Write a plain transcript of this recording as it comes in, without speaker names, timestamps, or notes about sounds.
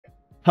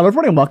Hello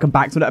everybody and welcome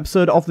back to an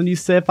episode of the new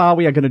save file.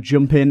 We are going to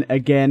jump in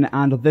again,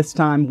 and this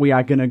time we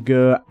are going to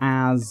go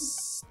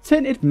as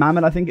Tinted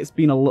Mammon. I think it's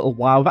been a little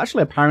while. We've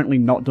actually apparently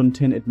not done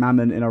Tinted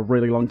Mammon in a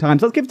really long time,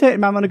 so let's give Tinted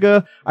Mammon a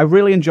go. I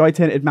really enjoy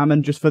Tinted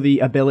Mammon just for the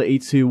ability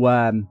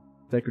to,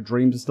 Sacred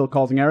Dreams is still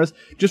causing errors,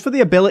 just for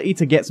the ability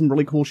to get some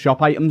really cool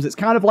shop items. It's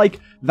kind of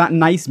like that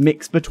nice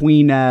mix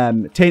between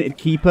Tainted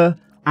Keeper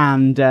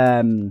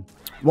and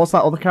what's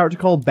that other character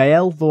called?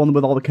 Bale, the one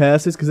with all the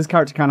curses, because this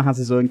character kind of has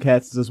his own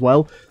curses as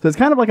well. So it's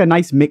kind of like a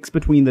nice mix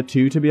between the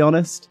two, to be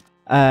honest.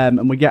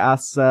 And we get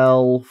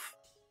ourselves...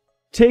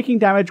 Taking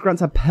damage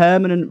grants a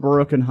permanent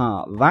broken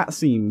heart. That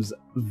seems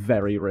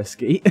very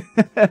risky.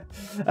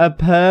 A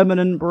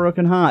permanent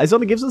broken heart. It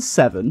only gives us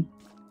 7.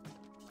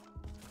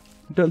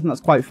 I don't think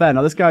that's quite fair.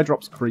 Now, this guy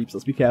drops creeps.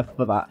 Let's be careful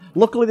for that.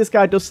 Luckily, this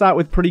guy does start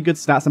with pretty good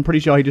stats. I'm pretty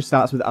sure he just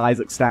starts with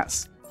Isaac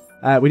stats.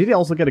 We did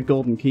also get a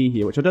golden key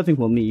here, which I don't think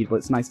we'll need, but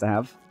it's nice to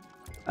have.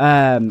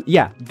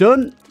 Yeah,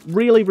 don't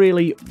really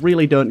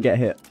don't get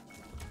hit.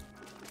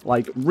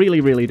 Like,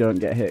 really don't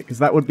get hit, because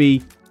that would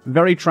be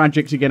very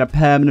tragic to get a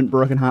permanent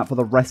broken heart for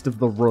the rest of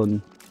the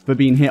run for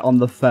being hit on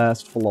the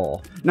first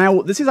floor.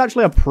 Now, this is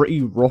actually a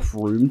pretty rough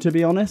room, to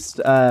be honest.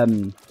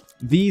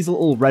 These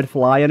little red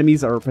fly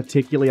enemies are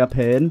particularly a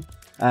pain.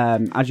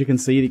 As you can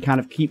see, they kind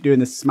of keep doing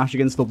this smash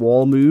against the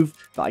wall move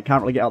that I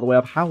can't really get out of the way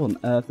of. How on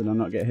earth did I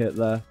not get hit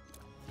there?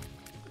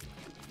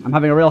 I'm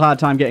having a real hard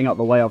time getting out of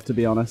the way of, to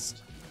be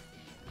honest.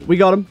 We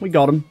got him. We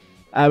got him.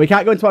 We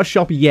can't go into our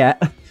shop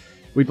yet.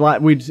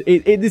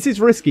 This is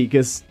risky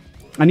because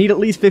I need at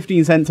least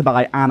 15 cents to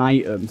buy an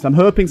item. So I'm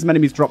hoping some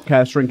enemies drop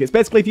Cursed Trinkets.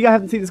 Basically, if you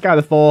haven't seen this guy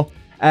before,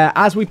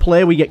 as we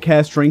play, we get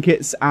Cursed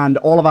Trinkets, and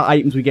all of our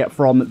items we get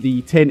from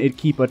the Tainted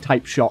Keeper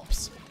type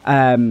shops.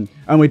 And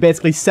we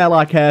basically sell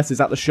our curses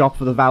at the shop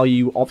for the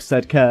value of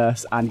said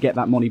curse and get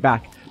that money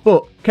back.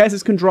 But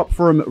curses can drop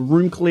from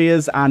room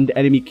clears and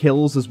enemy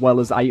kills, as well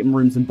as item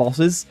rooms and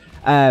bosses.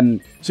 So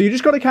you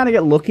just got to kind of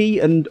get lucky,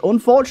 and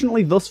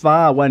unfortunately, thus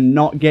far, we're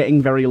not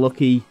getting very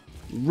lucky,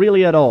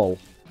 really at all.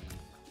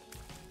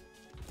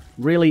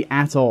 Really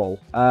at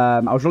all. I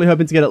was really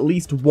hoping to get at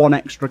least one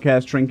extra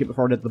Cursed Trinket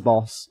before I did the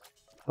boss.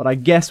 But I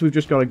guess we've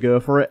just got to go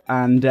for it,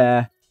 and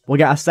we'll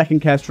get our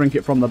second Cursed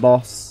Trinket from the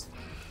boss.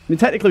 I mean,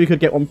 technically, we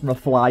could get one from a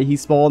fly he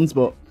spawns,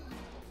 but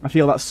I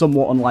feel that's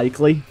somewhat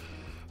unlikely.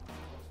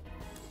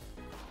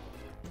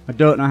 I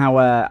don't know how,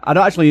 I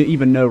don't actually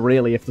even know,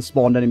 really, if the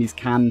spawned enemies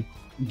can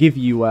give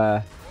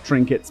you,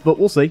 trinkets, but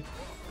we'll see.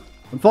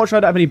 Unfortunately, I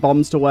don't have any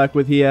bombs to work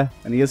with here,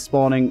 and he is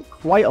spawning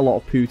quite a lot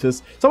of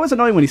pooters. It's always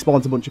annoying when he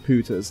spawns a bunch of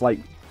pooters, like,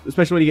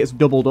 especially when he gets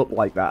doubled up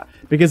like that,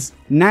 because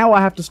now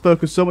I have to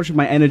focus so much of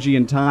my energy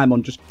and time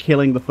on just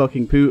killing the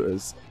fucking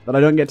pooters that I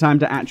don't get time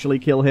to actually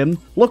kill him.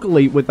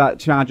 Luckily, with that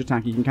charge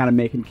attack, you can kind of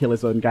make him kill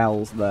his own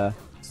gals there,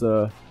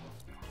 so...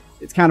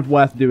 It's kind of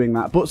worth doing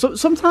that. But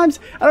sometimes,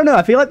 I don't know,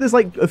 I feel like there's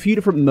like a few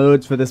different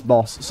modes for this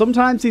boss.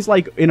 Sometimes he's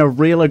like in a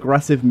real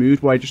aggressive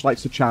mood where he just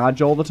likes to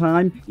charge all the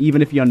time,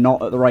 even if you're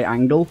not at the right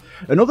angle.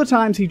 And other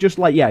times he just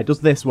like, yeah, does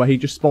this where he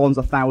just spawns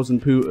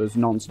 1,000 pooters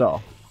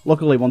non-stop.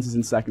 Luckily, once he's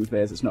in second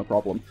phase, it's no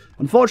problem.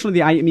 Unfortunately,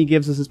 the item he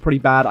gives us is pretty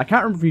bad. I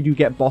can't remember if we do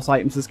get boss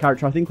items this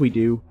character. I think we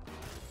do.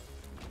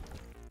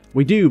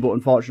 We do, but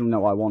unfortunately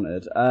not what I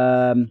wanted.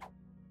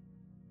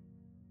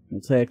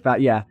 We'll take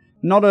that, yeah.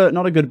 Not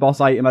a good boss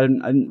item. I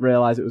didn't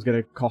realize it was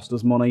going to cost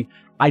us money.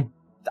 I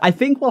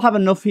think we'll have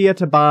enough here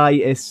to buy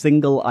a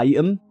single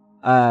item.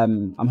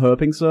 I'm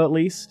hoping so, at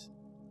least.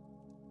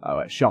 Oh,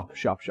 wait, shop.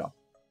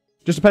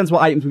 Just depends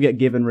what items we get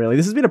given, really.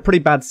 This has been a pretty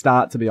bad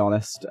start, to be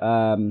honest.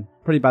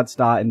 Pretty bad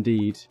start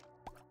indeed.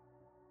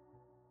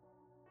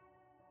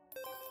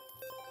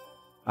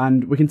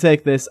 And we can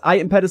take this.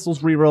 Item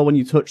pedestals reroll when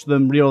you touch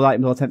them. Reroll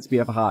items will attempt to be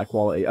of a higher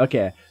quality.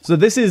 Okay, so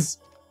this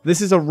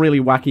is a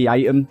really wacky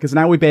item, because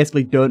now we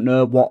basically don't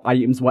know what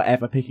items we're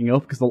ever picking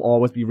up, because they'll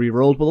always be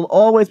rerolled, but they'll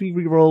always be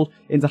rerolled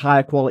into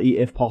higher quality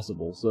if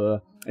possible.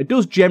 So it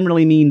does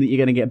generally mean that you're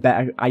going to get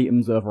better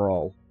items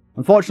overall.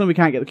 Unfortunately, we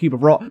can't get the Cube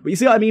of Rot, but you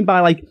see what I mean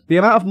by, like, the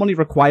amount of money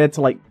required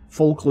to, like,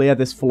 full clear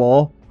this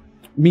floor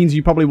means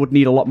you probably would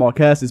need a lot more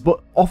curses,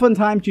 but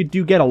oftentimes you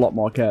do get a lot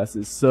more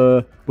curses,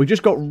 so we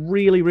just got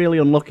really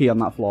unlucky on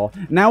that floor.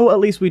 Now, at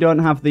least we don't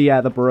have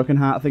the broken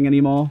heart thing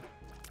anymore.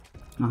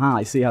 Aha,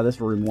 I see how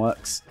this room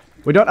works.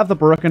 We don't have the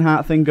broken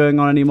heart thing going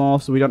on anymore,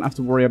 so we don't have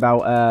to worry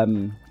about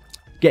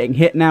getting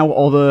hit now,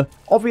 although,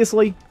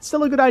 obviously,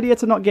 still a good idea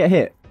to not get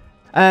hit.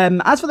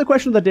 As for the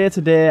question of the day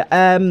today,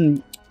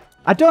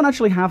 I don't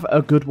actually have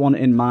a good one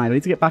in mind. I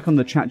need to get back on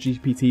the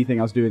ChatGPT thing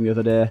I was doing the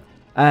other day.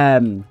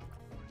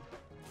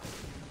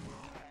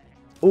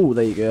 Oh,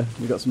 there you go.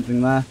 We got something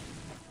there.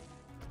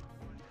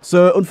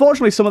 So,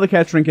 unfortunately, some of the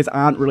care trinkets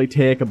aren't really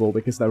takeable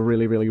because they're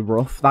really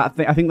rough. I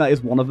think that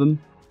is one of them.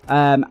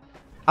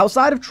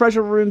 Outside of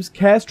treasure rooms,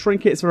 cursed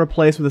trinkets are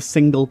replaced with a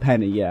single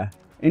penny, yeah.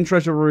 In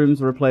treasure rooms,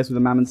 they're replaced with a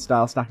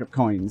Mammon-style stack of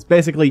coins.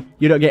 Basically,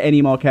 you don't get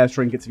any more cursed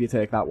trinkets if you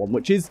take that one,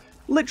 which is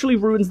literally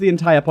ruins the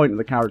entire point of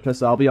the character,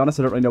 so I'll be honest,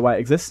 I don't really know why it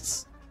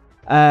exists.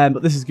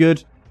 But this is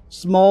good.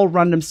 Small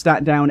random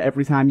stat down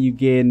every time you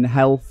gain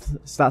health.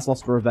 Stats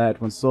lost or revert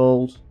when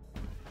sold.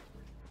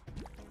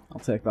 I'll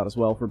take that as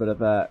well for a bit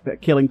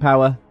of killing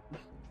power.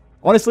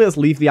 Honestly, let's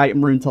leave the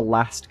item room to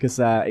last, because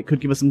it could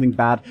give us something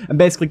bad. And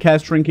basically,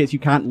 Curse Trinkets, you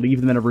can't leave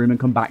them in a room and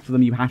come back to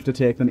them. You have to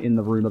take them in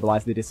the room,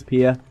 otherwise they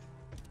disappear.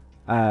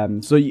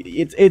 So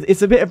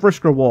it's a bit of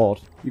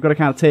risk-reward. You've got to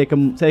kind of take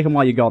them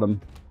while you got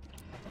them.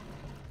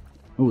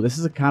 Ooh, this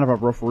is a kind of a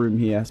rough room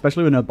here,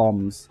 especially with no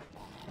bombs.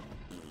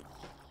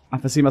 I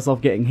foresee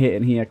myself getting hit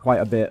in here quite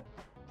a bit.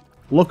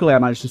 Luckily, I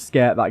managed to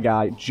scare that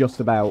guy just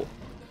about.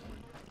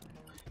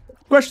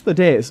 Question of the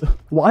day is,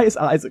 why is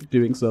Isaac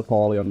doing so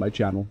poorly on my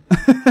channel?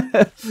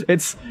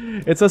 it's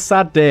a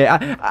sad day.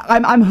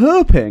 I'm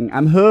hoping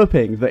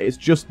that it's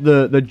just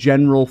the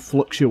general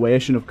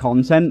fluctuation of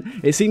content.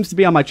 It seems to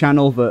be on my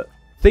channel that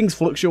things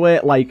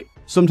fluctuate. Like,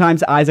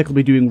 sometimes Isaac will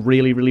be doing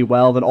really, really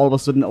well, then all of a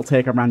sudden it'll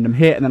take a random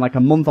hit, and then like a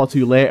month or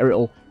two later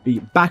it'll be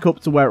back up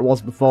to where it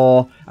was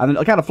before, and then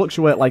it'll kind of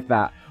fluctuate like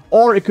that.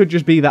 Or it could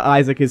just be that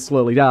Isaac is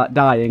slowly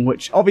dying,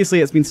 which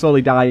obviously it's been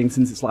slowly dying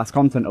since its last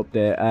content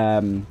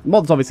update.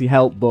 Mods obviously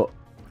help, but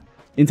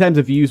in terms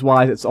of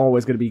views-wise, it's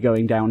always going to be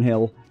going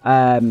downhill.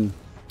 And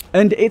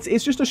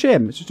it's just a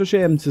shame. It's just a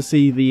shame to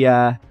see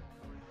the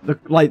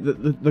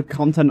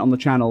content on the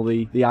channel,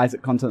 the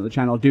Isaac content on the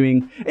channel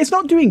doing. It's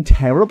not doing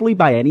terribly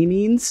by any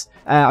means.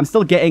 I'm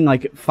still getting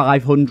like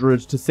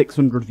 500 to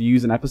 600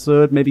 views an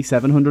episode, maybe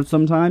 700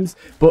 sometimes,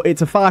 but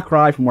it's a far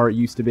cry from where it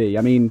used to be.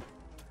 I mean,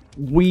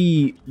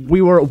 we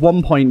were at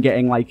one point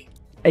getting like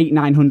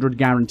 800-900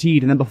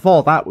 guaranteed, and then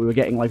before that we were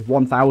getting like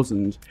 1,000,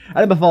 and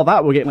then before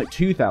that we were getting like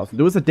 2,000.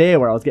 There was a day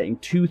where I was getting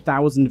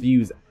 2,000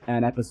 views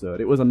an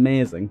episode. It was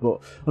amazing, but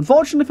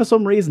unfortunately for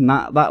some reason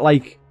that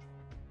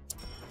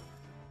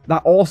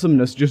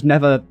awesomeness just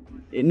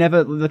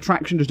the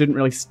traction just didn't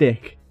really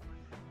stick.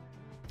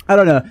 I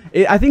don't know.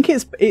 I think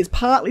it's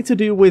partly to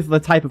do with the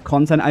type of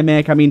content I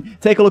make. I mean,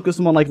 take a look at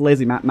someone like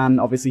Lazy Man.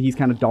 Obviously, he's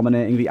kind of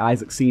dominating the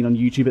Isaac scene on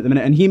YouTube at the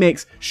minute, and he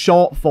makes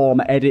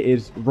short-form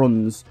edited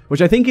runs,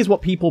 which I think is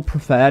what people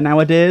prefer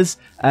nowadays.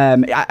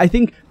 I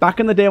think back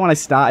in the day when I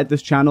started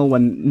this channel,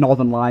 when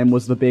Northern Lion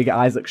was the big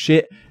Isaac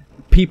shit,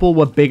 people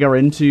were bigger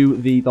into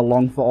the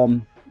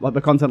long-form, like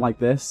the content like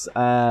this.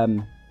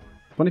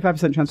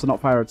 25% chance to not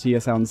fire a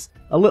tear sounds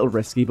a little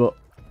risky, but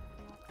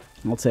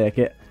I'll take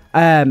it.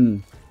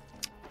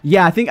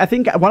 Yeah, I think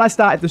when I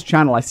started this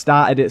channel, I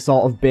started it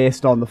sort of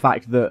based on the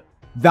fact that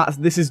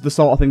this is the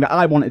sort of thing that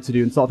I wanted to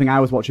do and sort of thing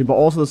I was watching, but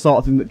also the sort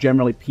of thing that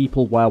generally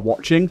people were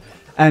watching.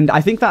 And I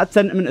think that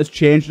sentiment has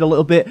changed a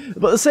little bit,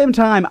 but at the same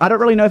time, I don't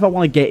really know if I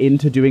want to get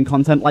into doing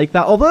content like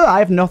that, although I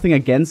have nothing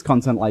against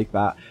content like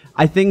that.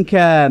 I think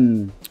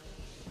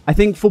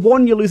for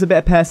one, you lose a bit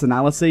of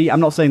personality. I'm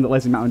not saying that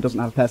Lazy Mountain doesn't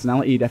have a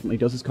personality. He definitely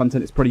does. His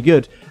content is pretty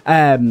good.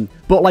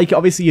 But, like,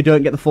 obviously you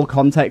don't get the full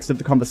context of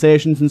the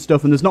conversations and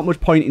stuff, and there's not much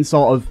point in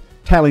sort of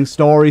telling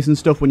stories and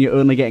stuff when you're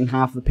only getting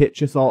half the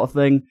picture sort of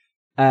thing.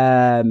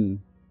 Yeah,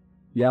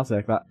 I'll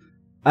take that.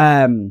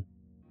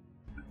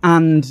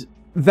 And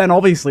then,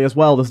 obviously, as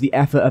well, there's the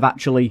effort of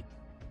actually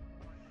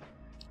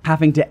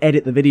having to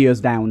edit the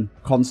videos down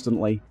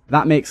constantly.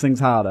 That makes things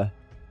harder.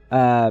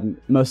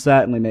 Most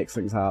certainly makes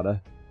things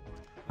harder.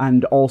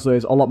 And also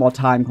is a lot more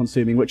time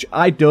consuming, which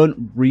I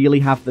don't really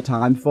have the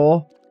time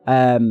for.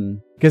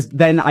 Because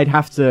then I'd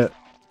have to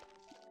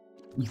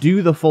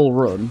do the full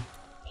run.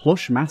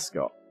 Plush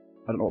Mascot.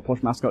 I don't know what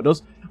Plush Mascot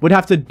does. Would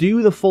have to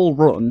do the full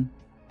run.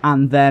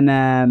 And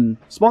then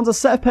spawns a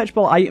set of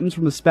purchasable items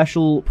from a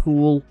special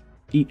pool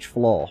each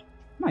floor.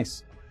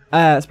 Nice.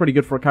 That's pretty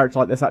good for a character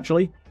like this,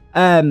 actually.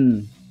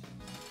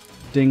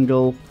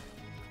 Dingle.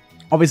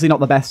 Obviously not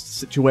the best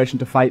situation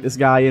to fight this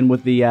guy in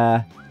with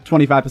the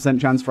 25%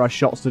 chance for our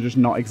shots to just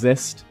not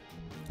exist.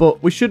 But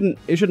it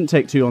shouldn't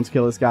take too long to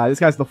kill this guy. This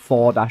guy's the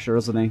 4-dasher,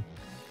 isn't he?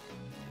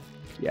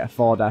 Yeah,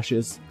 4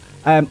 dashes.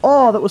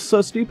 Oh, that was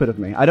so stupid of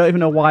me. I don't even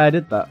know why I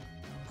did that.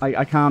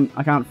 I can't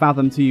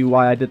fathom to you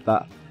why I did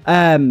that.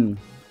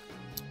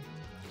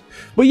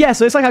 But yeah,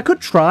 so it's like I could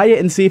try it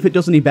and see if it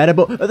does any better,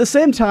 but at the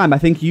same time, I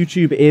think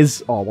YouTube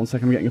is... Oh, 1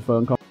 second, I'm getting a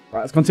phone call.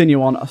 Right, let's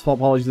continue on.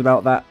 Apologies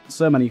about that.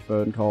 So many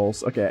phone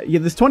calls. Okay, yeah,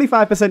 this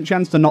 25%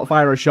 chance to not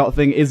fire a shot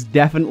thing is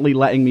definitely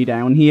letting me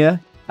down here.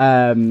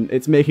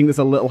 It's making this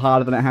a little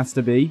harder than it has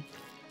to be.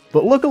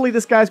 But luckily,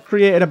 this guy's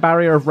created a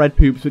barrier of red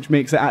poops, which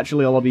makes it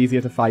actually a lot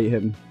easier to fight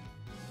him.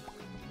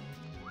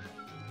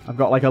 I've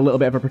got like a little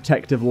bit of a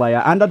protective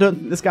layer, and I don't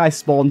think this guy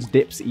spawns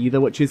dips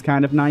either, which is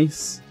kind of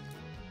nice.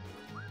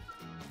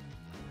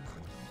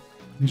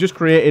 He's just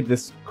created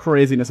this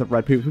craziness of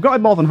red poops. We've got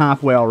him more than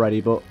halfway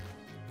already, but...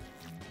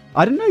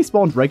 I didn't know he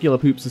spawned regular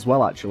poops as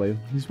well, actually.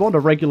 He spawned a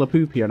regular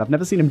poop here, and I've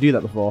never seen him do that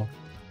before.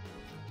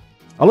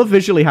 I love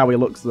visually how he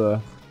looks,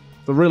 though.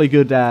 It's a really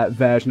good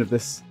version of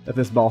this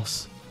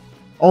boss.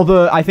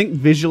 Although, I think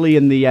visually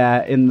in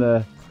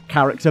the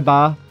character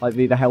bar, like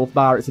the health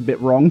bar, it's a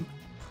bit wrong.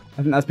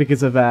 I think that's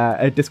because of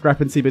a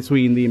discrepancy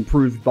between the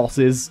improved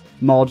bosses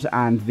mod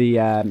and the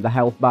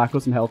health bar,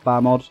 custom health bar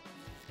mod.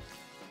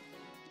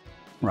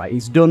 Right,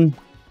 he's done.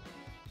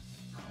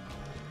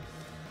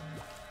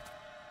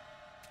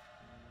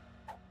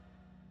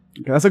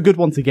 Okay, that's a good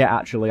one to get,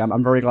 actually.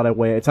 I'm very glad I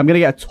waited. So I'm going to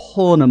get a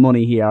ton of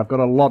money here. I've got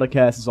a lot of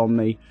curses on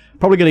me.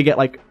 Probably going to get,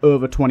 like,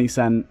 over 20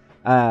 cents.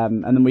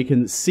 And then we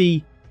can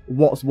see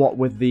what's what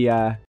with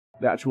the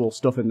actual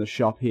stuff in the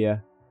shop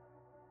here.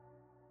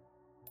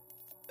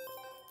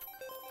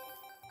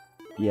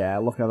 Yeah,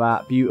 look at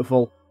that.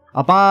 Beautiful.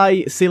 I'll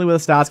buy Ceiling with the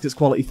Stars because it's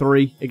quality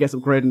 3. It gets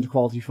upgraded into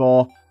quality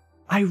 4.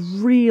 I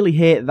really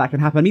hate that can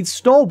happen. I mean,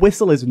 Store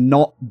Whistle is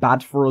not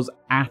bad for us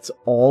at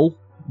all.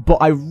 But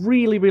I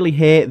really, really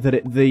hate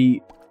that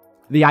the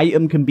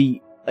item can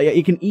be...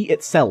 It can eat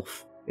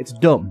itself. It's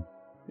dumb.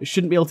 It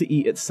shouldn't be able to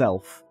eat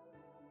itself.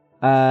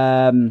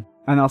 And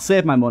I'll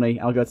save my money.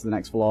 I'll go to the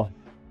next floor.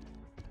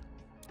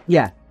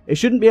 Yeah, it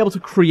shouldn't be able to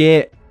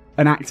create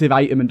an active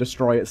item and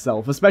destroy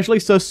itself. Especially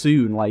so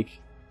soon, like...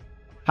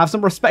 Have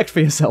some respect for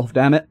yourself,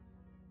 damn it.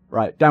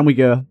 Right, down we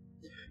go.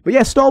 But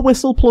yeah, Store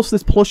Whistle plus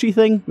this plushie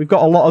thing. We've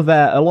got a lot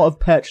of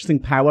purchasing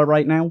power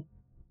right now.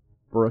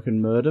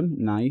 Broken Murdem,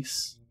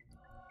 nice.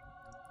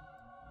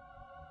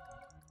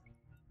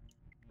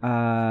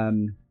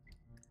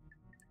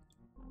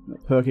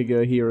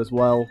 Perkigo here as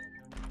well.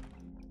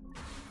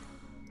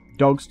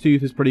 Dog's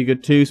Tooth is pretty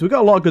good too. So we've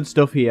got a lot of good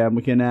stuff here, and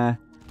we can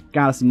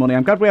gather some money.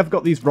 I'm glad we have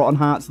got these Rotten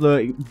Hearts though.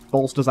 It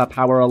bolsters our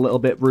power a little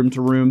bit, room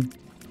to room.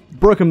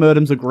 Broken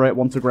Murdem's a great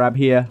one to grab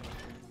here.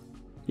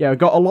 Yeah, we've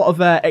got a lot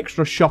of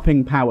extra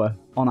shopping power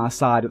on our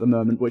side at the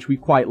moment, which we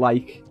quite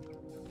like.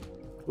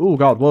 Oh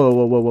god, whoa,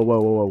 whoa, whoa, whoa,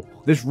 whoa, whoa.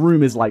 This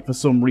room is, like, for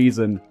some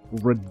reason,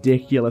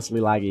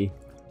 ridiculously laggy.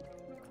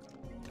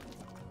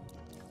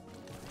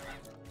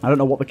 I don't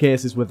know what the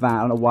case is with that. I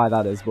don't know why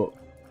that is, but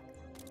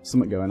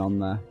something going on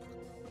there.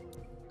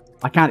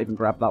 I can't even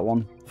grab that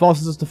one.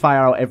 Forces us to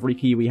fire out every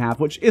key we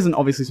have, which isn't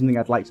obviously something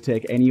I'd like to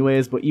take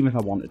anyways, but even if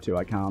I wanted to,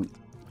 I can't.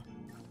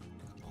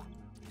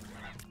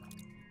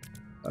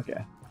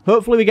 Okay.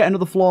 Hopefully we get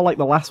another floor like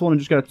the last one and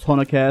just get a ton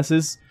of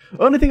curses.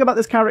 Only thing about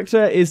this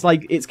character is,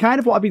 like, it's kind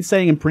of what I've been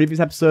saying in previous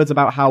episodes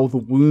about how the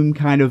womb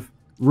kind of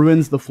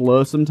ruins the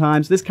flow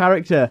sometimes. This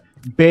character,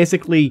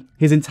 basically,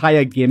 his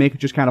entire gimmick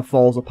just kind of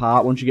falls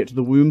apart once you get to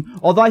the womb.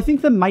 Although I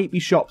think there might be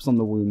shops on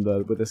the womb,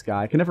 though, with this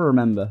guy. I can never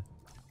remember.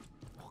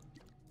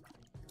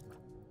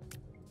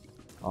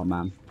 Oh,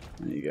 man.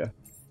 There you go.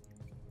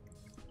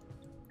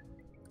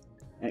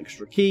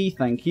 Extra key,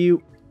 thank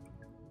you.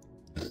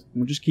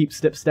 We'll just keep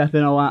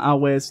stepping our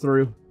ways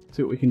through.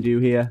 See what we can do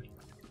here.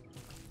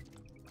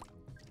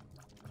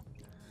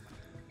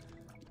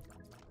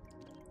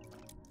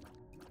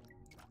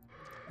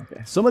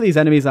 Okay, some of these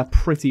enemies are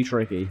pretty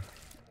tricky.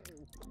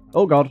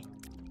 Oh god.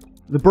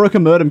 The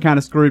Broken Murdem kind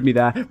of screwed me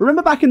there.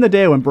 Remember back in the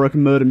day when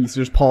Broken Murdem used to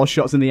just pause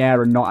shots in the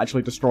air and not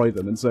actually destroy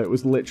them, and so it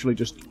was literally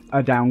just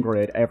a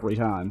downgrade every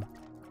time.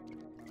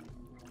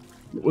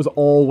 It was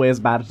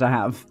always bad to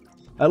have.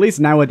 At least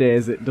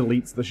nowadays it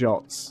deletes the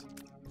shots.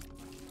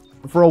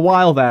 For a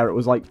while there, it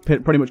was like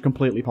pretty much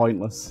completely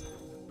pointless.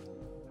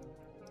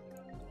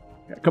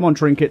 Okay, come on,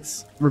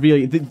 trinkets. Reveal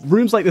you. The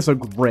rooms like this are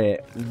great.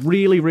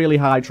 Really, really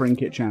high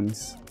trinket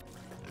chance.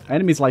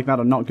 Enemies like that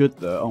are not good,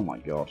 though. Oh my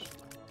god.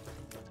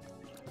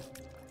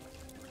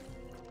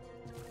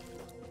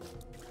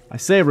 I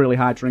say really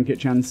high trinket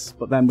chance,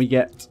 but then we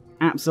get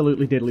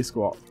absolutely diddly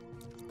squat.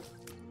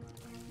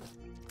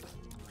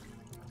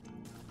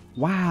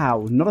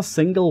 Wow, not a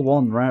single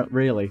one, right?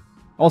 Really.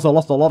 Also,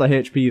 lost a lot of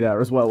HP there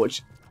as well,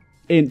 which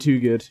ain't too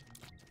good.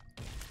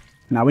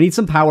 Now, we need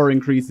some power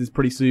increases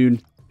pretty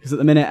soon, because at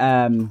the minute,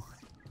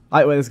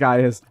 like where this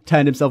guy has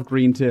turned himself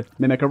green to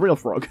mimic a real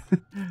frog.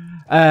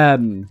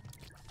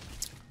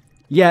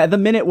 Yeah, at the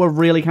minute, we're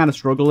really kind of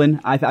struggling.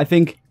 I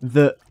think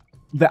that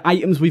the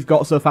items we've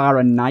got so far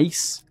are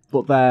nice,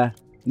 but they're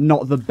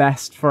not the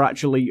best for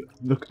actually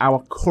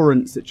our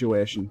current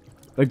situation.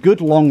 They're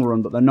good long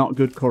run, but they're not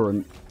good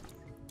current.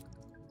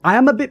 I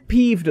am a bit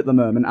peeved at the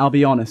moment, I'll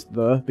be honest,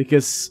 though,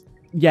 because,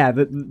 yeah,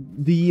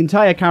 the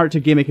entire character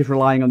gimmick is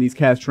relying on these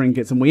cursed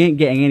trinkets, and we ain't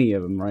getting any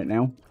of them right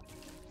now.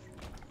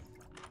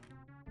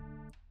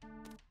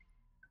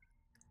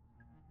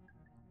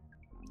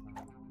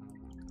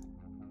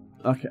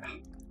 Okay.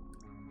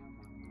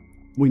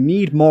 We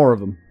need more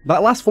of them.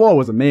 That last floor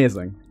was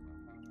amazing.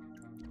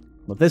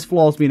 But this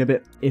floor's been a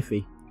bit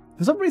iffy.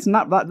 For some reason,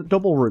 that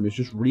double room is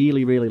just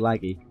really, really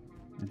laggy.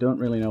 I don't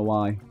really know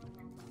why.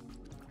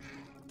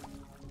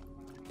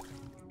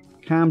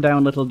 Calm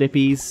down, little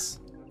dippies.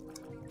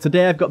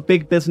 Today I've got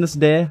big business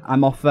day.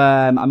 I'm off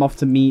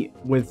to meet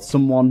with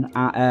someone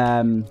at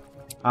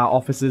our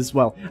offices.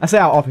 Well, I say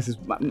our offices.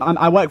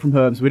 I work from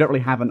home, so we don't really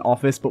have an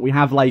office, but we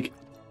have like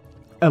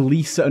a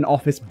lease at an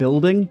office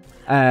building,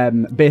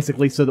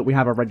 basically so that we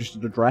have a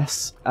registered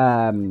address.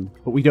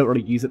 But we don't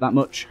really use it that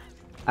much.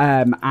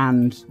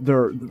 And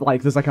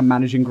there's like a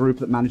managing group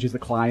that manages the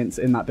clients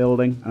in that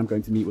building, and I'm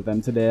going to meet with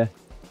them today.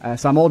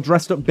 So I'm all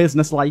dressed up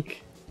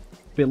business-like.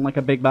 Feeling like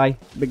a big boy.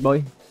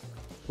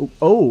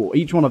 Oh,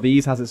 each one of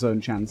these has its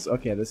own chance.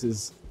 Okay, this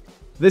is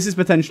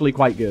potentially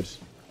quite good.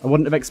 I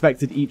wouldn't have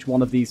expected each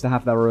one of these to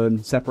have their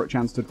own separate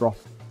chance to drop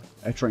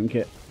a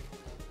trinket.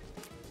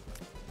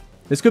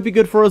 This could be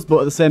good for us, but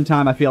at the same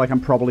time, I feel like I'm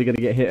probably going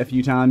to get hit a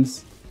few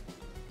times.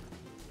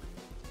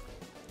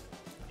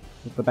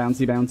 Just the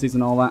bouncy bouncies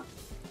and all that.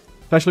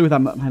 Especially with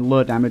my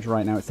low damage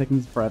right now. It's taking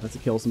me forever to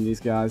kill some of these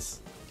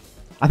guys.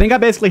 I think I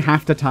basically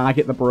have to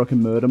target the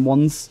Broken Murden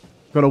ones.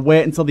 Gotta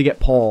wait until they get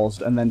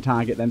paused and then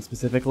target them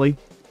specifically.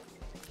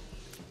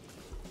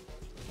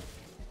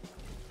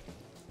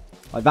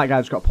 Like, that guy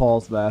just got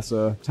paused there,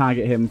 so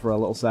target him for a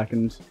little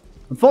second.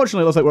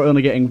 Unfortunately, it looks like we're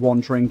only getting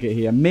one trinket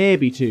here.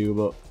 Maybe two,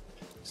 but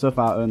so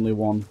far only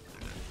one.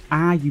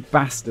 Ah, you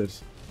bastard.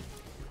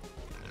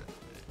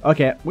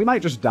 Okay, we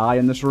might just die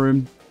in this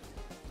room.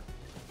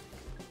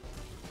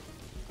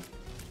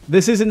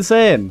 This is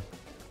insane.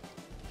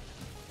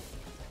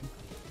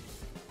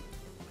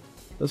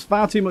 There's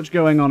far too much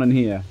going on in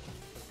here.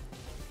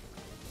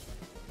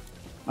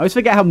 I always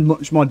forget how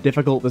much more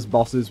difficult this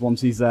boss is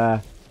once he's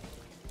in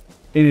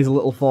his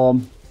little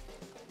form.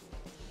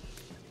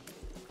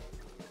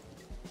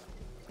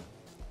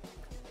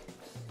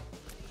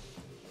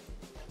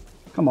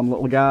 Come on,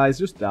 little guys,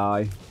 just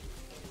die.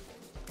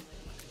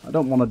 I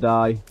don't want to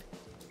die.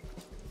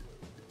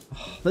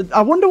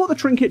 I wonder what the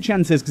trinket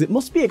chance is, because it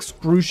must be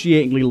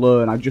excruciatingly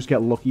low, and I just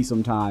get lucky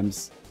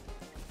sometimes.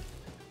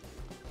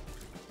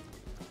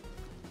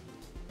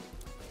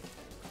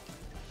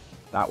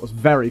 That was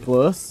very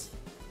close.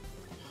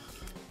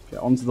 Get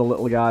onto the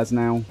little guys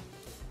now.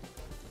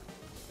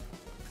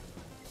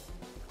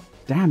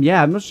 Damn,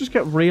 yeah, I must just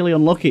get really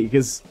unlucky,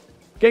 because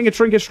getting a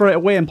trinket straight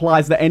away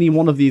implies that any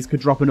one of these could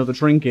drop another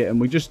trinket, and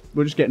we're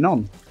just getting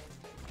on.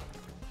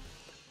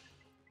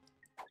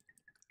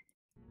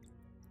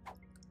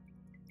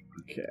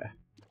 Okay.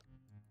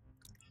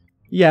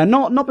 Yeah,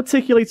 not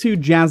particularly too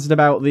jazzed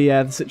about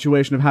the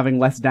situation of having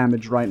less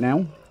damage right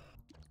now.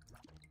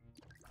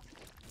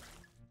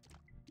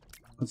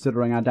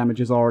 Considering our damage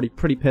is already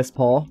pretty piss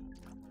poor.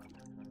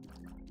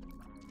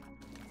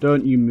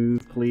 Don't you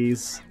move,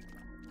 please.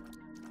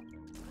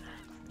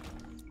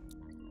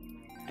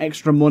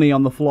 Extra money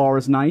on the floor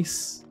is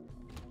nice.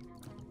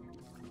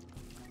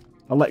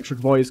 Electric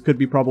voice could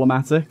be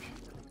problematic.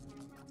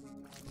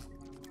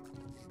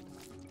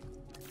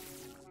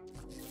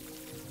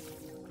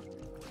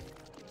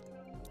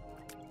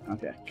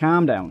 Okay,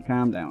 calm down,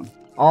 calm down.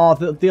 Oh,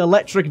 the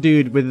electric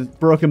dude with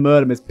Broken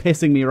Murden is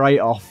pissing me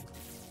right off.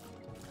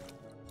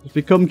 Just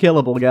become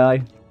killable,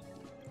 guy.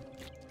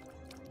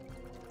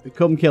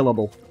 Become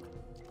killable.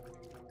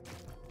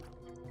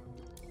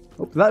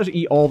 Oh, did that just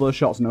eat all those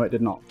shots? No, it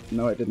did not.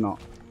 No, it did not.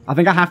 I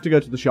think I have to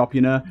go to the shop,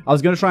 you know. I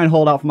was going to try and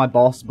hold out for my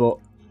boss, but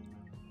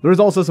there is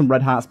also some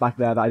red hearts back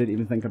there that I didn't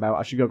even think about.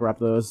 I should go grab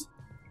those.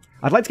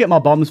 I'd like to get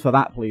more bombs for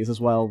that, please,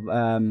 as well.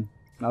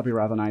 That'd be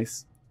rather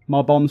nice.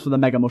 More bombs for the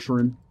Mega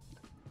Mushroom.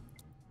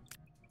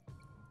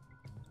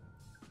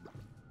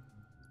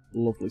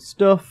 Lovely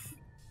stuff.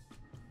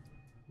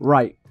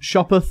 Right,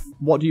 Shoppeth,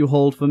 what do you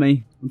hold for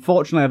me?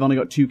 Unfortunately, I've only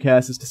got 2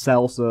 curses to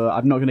sell, so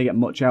I'm not going to get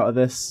much out of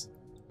this.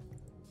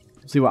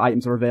 See what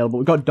items are available.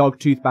 We've got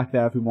Dogtooth back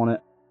there if we want it.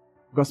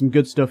 We've got some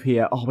good stuff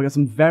here. Oh, we got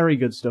some very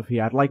good stuff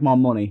here. I'd like more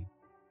money.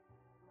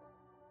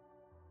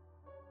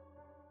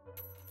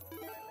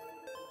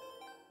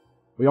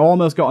 We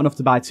almost got enough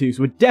to buy 2,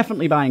 so we're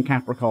definitely buying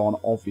Capricorn,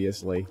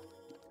 obviously.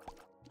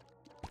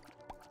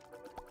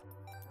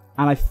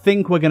 And I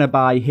think we're going to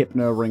buy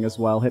Hypno Ring as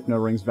well. Hypno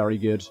Ring's very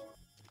good.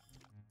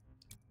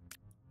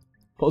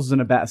 Puts us in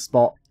a better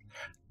spot.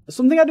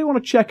 Something I do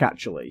want to check,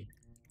 actually,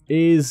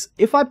 is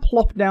if I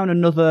plop down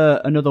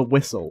another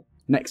whistle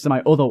next to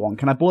my other one,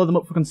 can I blow them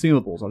up for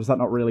consumables, or does it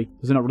not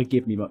really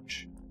give me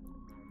much?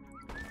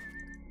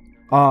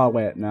 Oh,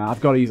 wait, no,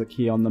 I've got to use a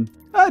key on them.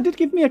 Oh, it did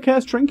give me a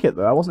cursed trinket,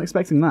 though. I wasn't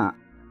expecting that.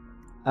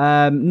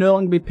 No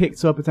longer be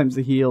picked up, attempts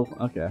to heal.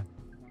 Okay.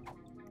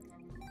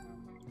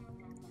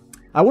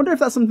 I wonder if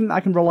that's something that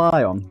I can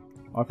rely on,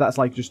 or if that's,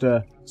 like, just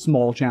a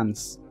small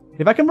chance.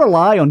 If I can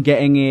rely on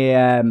getting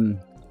a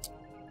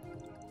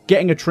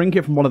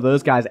trinket from one of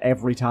those guys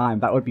every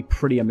time, that would be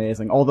pretty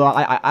amazing. Although,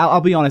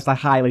 I'll be honest, I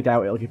highly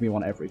doubt it'll give me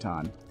one every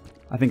time.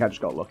 I think I just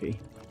got lucky.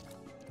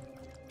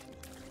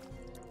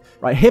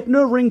 Right,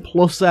 Hypno Ring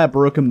plus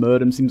Broken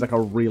Murden seems like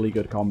a really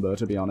good combo,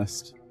 to be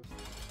honest.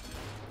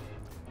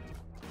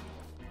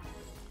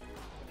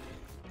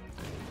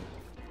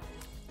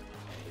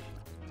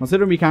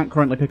 Considering we can't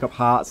currently pick up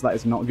hearts, that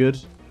is not good.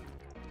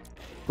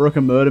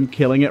 Broken Murden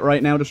killing it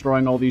right now,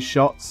 destroying all these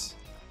shots.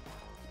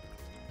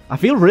 I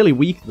feel really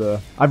weak,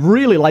 though. I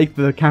really like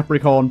the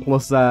Capricorn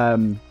plus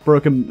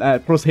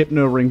plus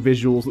Hypno Ring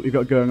visuals that we've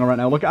got going on right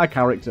now. Look at our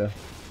character.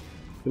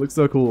 He looks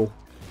so cool.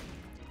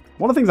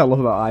 One of the things I love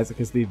about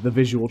Isaac is the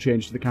visual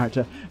change to the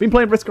character. I've been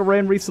playing Risk of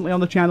Rain recently on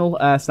the channel.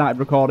 Started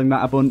recording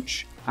that a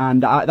bunch.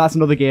 And that's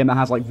another game that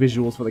has like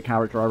visuals for the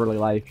character I really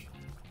like.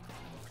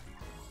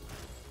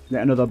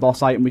 Get another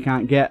boss item we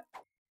can't get.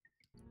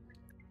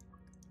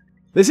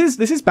 This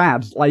is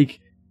bad.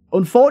 Like,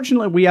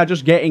 unfortunately, we are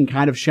just getting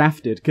kind of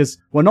shafted, because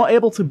we're not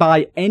able to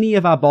buy any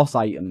of our boss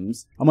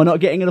items, and we're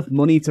not getting enough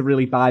money to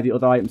really buy the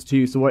other items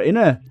too, so we're in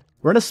a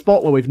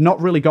spot where we've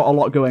not really got a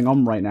lot going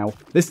on right now.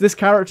 This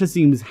character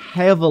seems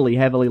heavily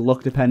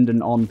luck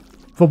dependent on,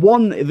 for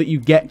one, that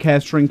you get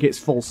Curse Trinkets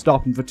full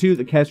stop, and for two,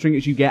 the Curse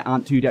Trinkets you get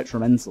aren't too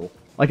detrimental.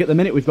 Like, at the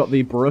minute, we've got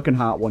the Broken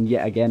Heart one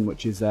yet again,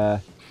 which is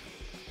kind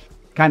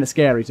of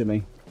scary to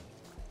me.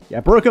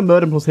 Yeah, Broken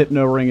Murden plus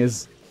Hypno Ring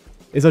is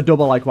a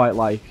double I quite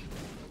like.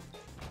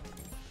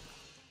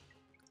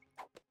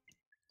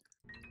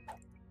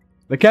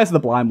 The Curse of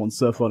the Blind one's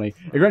so funny.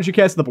 It grants you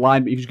Curse of the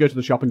Blind, but you can just go to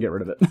the shop and get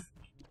rid of it.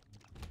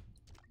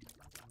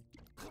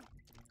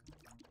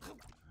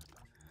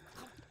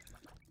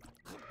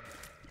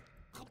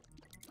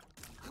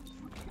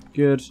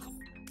 Good.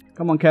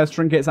 Come on, Curse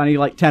Trinkets. I need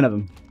like 10 of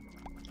them.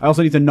 I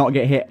also need to not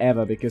get hit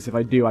ever, because if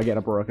I do, I get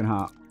a Broken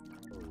Heart.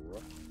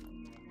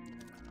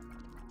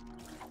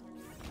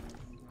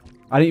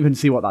 I didn't even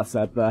see what that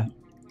said there.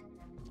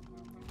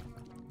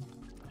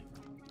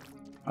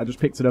 I just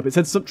picked it up. It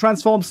said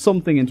transform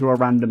something into a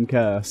random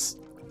curse.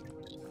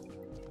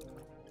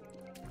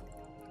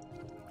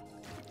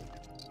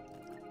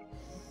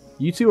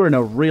 You two are in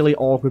a really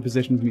awkward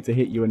position for me to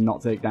hit you and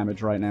not take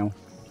damage right now.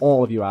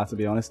 All of you are, to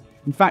be honest.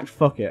 In fact,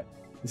 fuck it.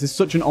 This is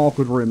such an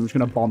awkward room. I'm just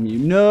going to bomb you.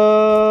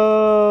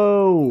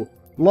 No!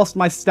 Lost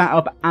my stat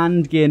up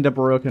and gained a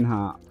Broken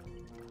Heart.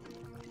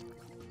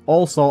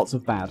 All sorts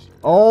of bad.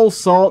 All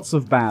sorts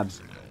of bad.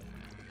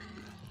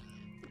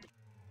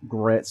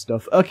 Great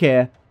stuff.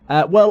 Okay.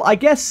 Well, I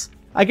guess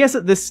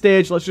at this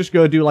stage, let's just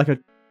go do like a...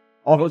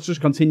 Or let's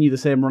just continue the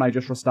same run I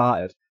just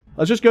restarted.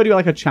 Let's just go do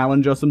like a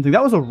challenge or something.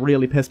 That was a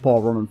really piss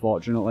poor run,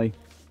 unfortunately.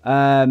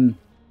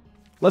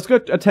 Let's go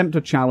attempt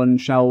a challenge,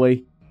 shall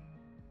we?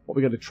 What are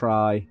we going to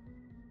try?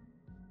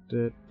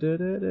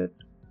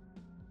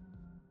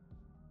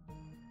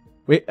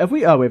 Wait, have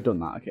we... Oh, we've done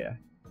that, okay.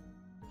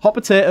 Hot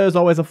Potato is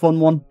always a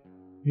fun one.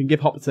 You can give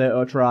Hot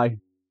Potato a try.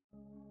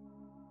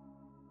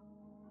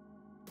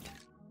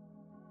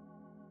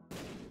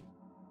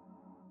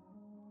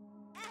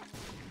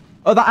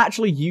 Oh, that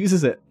actually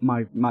uses it.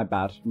 My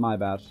bad. My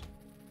bad.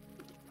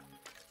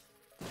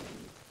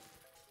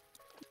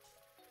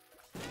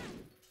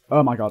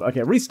 Oh my god.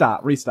 Okay,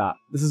 restart. Restart.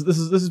 This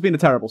has been a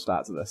terrible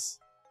start to this.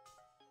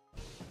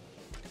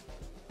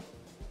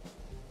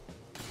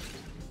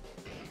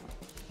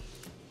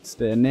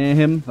 Stay near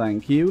him,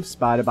 thank you.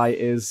 Spider Bite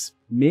is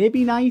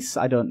maybe nice.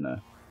 I don't know.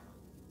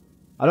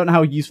 I don't know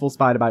how useful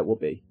Spider Bite will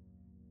be.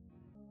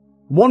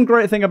 One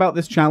great thing about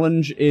this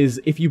challenge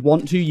is if you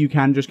want to, you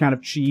can just kind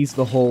of cheese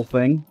the whole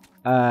thing.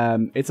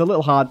 It's a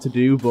little hard to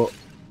do, but...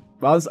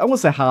 Well, I won't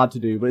say hard to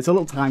do, but it's a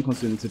little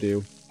time-consuming to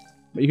do.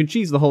 But you can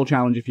cheese the whole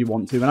challenge if you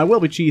want to, and I will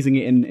be cheesing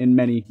it in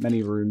many,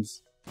 many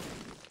rooms.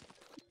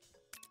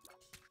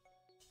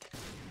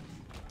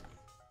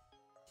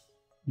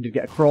 I did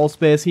get a crawl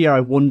space here.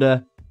 I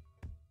wonder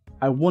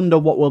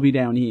what will be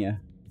down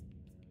here.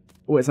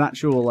 Oh, it's an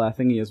actual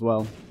thingy as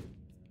well.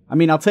 I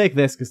mean, I'll take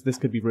this, because this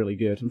could be really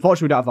good.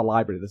 Unfortunately, we don't have the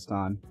library this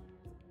time.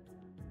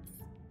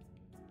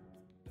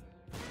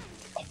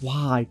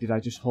 Why did I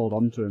just hold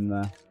on to him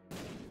there?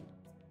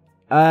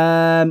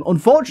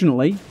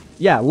 Unfortunately,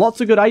 yeah,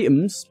 lots of good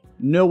items.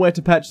 Nowhere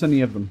to purchase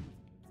any of them.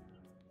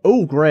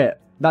 Oh, great.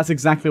 That's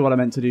exactly what I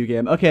meant to do,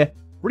 game. Okay,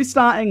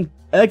 restarting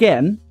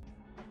again.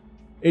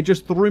 It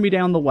just threw me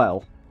down the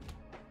well.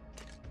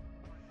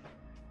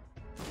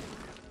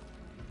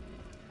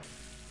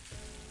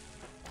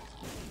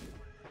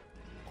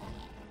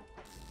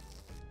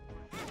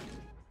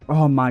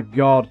 Oh my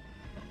god.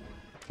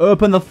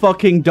 Open the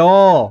fucking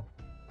door!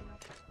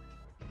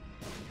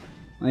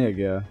 There you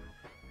go.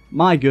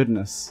 My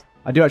goodness.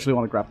 I do actually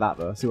want to grab that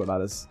though, see what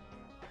that is.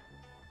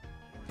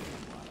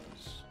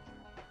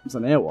 What's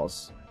an air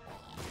was?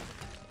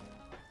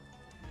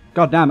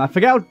 God damn, I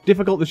forget how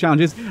difficult this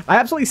challenge is. I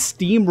absolutely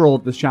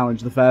steamrolled this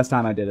challenge the first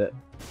time I did it.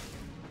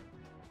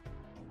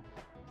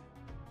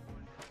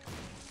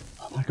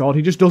 Oh my god,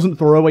 he just doesn't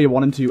throw where you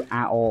want him to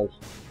at all.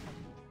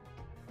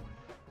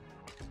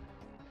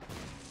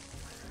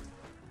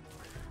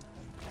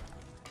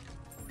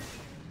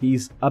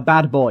 He's a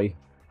bad boy.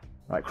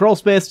 Right, Crawl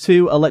Space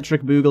 2,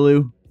 Electric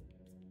Boogaloo.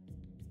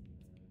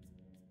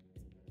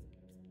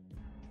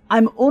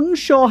 I'm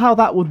unsure how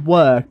that would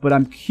work, but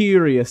I'm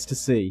curious to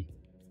see.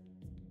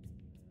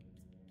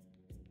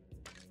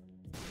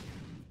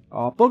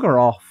 Oh,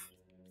 bugger off.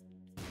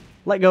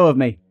 Let go of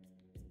me.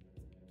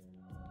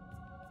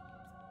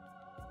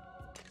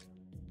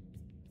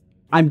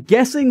 I'm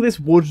guessing this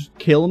would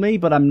kill me,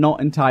 but I'm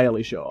not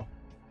entirely sure.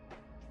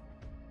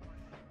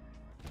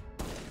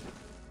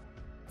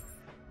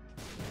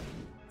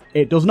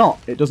 It does not.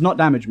 It does not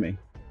damage me.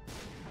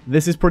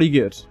 This is pretty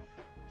good.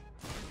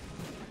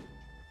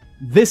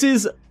 This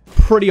is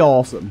pretty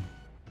awesome.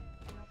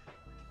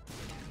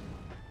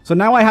 So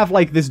now I have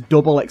like this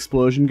double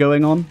explosion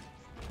going on.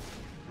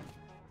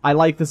 I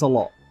like this a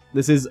lot.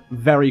 This is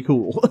very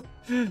cool.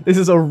 This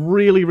is a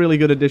really, really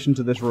good addition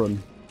to this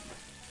run.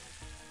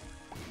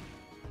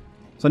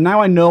 So now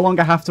I no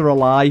longer have to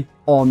rely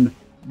on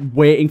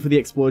waiting for the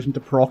explosion to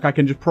proc. I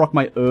can just proc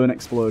my own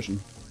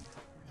explosion.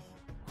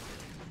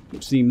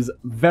 Which seems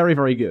very,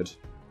 very good.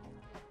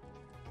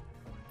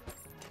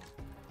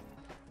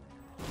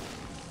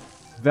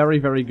 Very,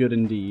 very good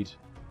indeed.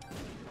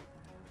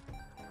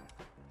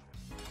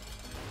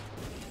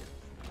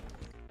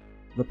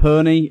 The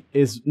pony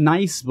is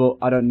nice, but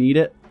I don't need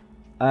it.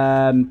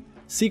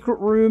 Secret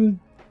room.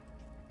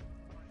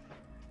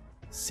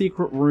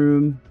 Secret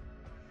room.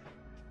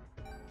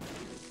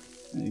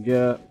 There you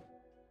go.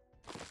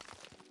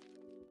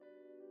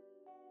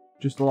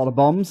 Just a lot of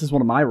bombs. This is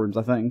one of my rooms,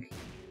 I think.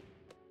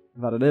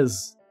 That it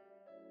is.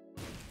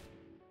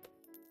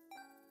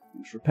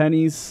 Extra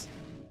pennies.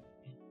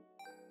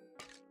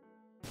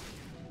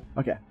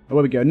 Okay, there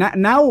we go.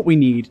 Now what we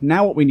need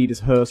is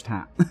Hearst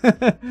hat.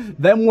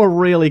 Then we're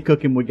really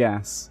cooking with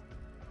gas.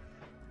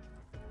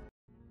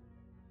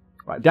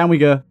 Right, down we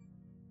go.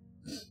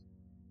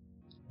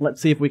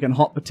 Let's see if we can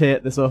hot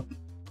potato this up.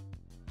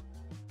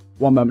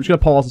 One moment, just gonna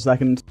pause a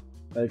second.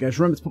 There you go. Just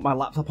remember to put my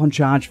laptop on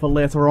charge for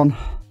later on.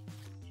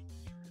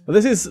 But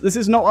this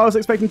is not what I was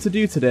expecting to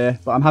do today,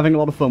 but I'm having a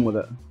lot of fun with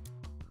it.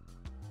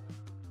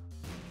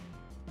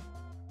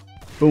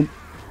 Boom.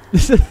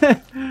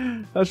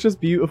 That's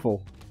just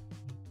beautiful.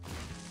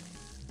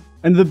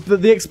 And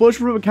the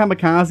explosion from a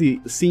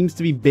kamikaze seems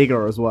to be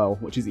bigger as well,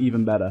 which is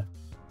even better.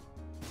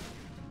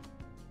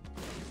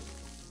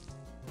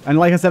 And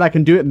like I said, I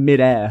can do it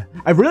mid-air.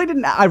 I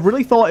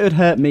really thought it would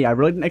hurt me. I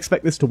really didn't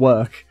expect this to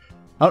work.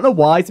 I don't know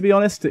why, to be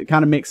honest. It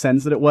kind of makes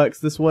sense that it works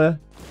this way.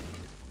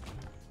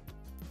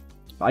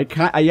 I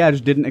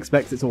just didn't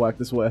expect it to work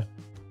this way.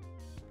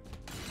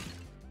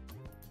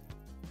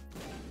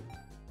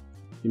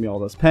 Give me all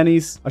those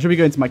pennies. I should be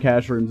going to my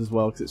cash rooms as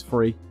well, because it's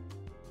free.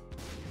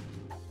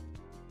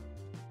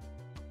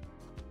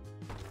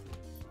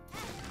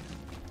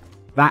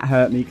 That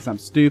hurt me, because I'm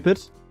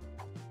stupid.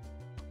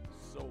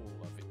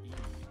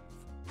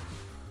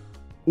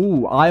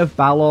 Ooh, Eye of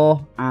Balor,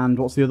 and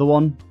what's the other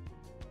one?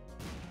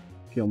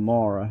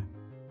 Gilmora.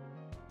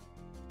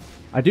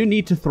 I do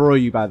need to throw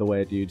you, by the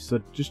way, dude,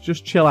 so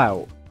just chill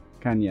out,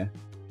 can you?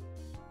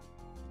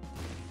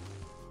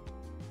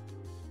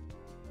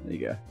 There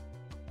you go.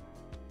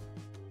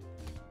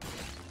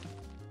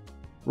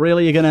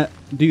 Really, you're gonna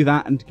do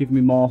that and give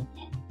me more?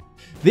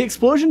 The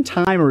explosion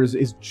timer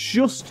is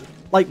just,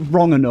 like,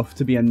 wrong enough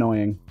to be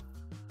annoying.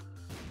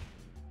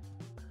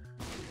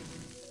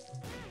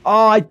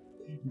 Oh,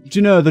 do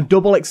you know, the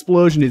double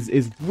explosion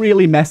is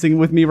really messing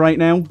with me right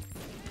now.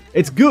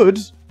 It's good,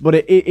 but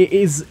it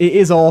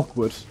is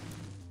awkward.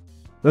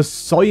 There's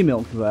soy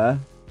milk there.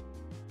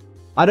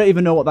 I don't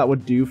even know what that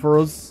would do for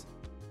us.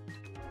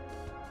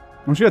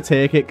 I'm just gonna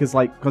take it, because,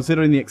 like,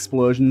 considering the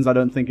explosions, I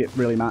don't think it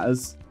really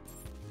matters.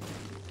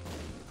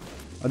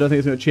 I don't think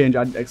it's gonna change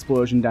our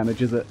explosion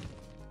damage, is it?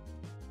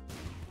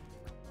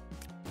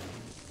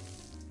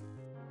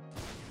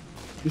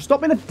 You're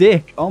stop being a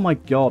dick! Oh my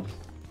god.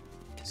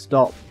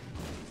 Stop.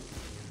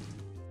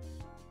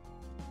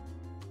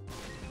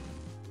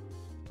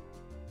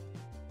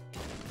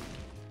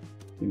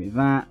 Give me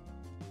that.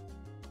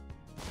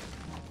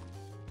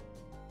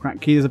 Crack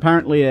key. There's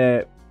apparently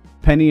a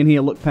penny in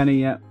here. Look,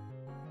 penny, yeah.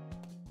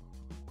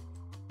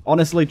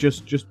 Honestly,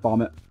 just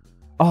bomb it.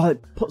 Oh,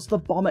 it puts the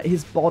bomb at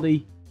his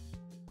body.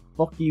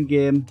 Fuck you,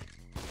 game.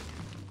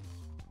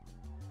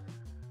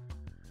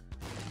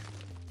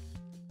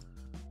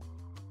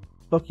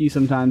 Fuck you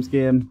sometimes,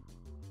 game.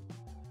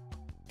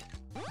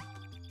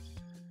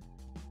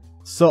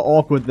 So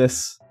awkward,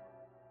 this.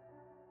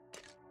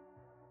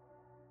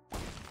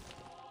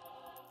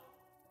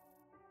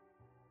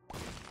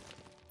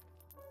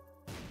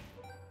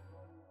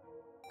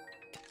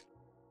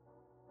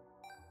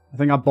 I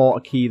think I bought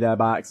a key there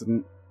by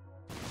accident.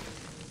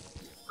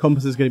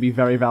 Compass is going to be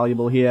very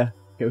valuable here.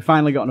 Okay, we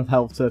finally got enough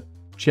health to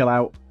chill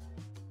out.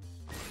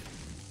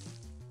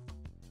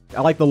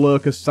 I like the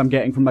locusts I'm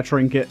getting from my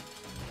trinket.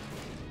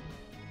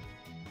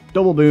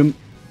 Double boom.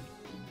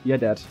 You're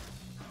dead.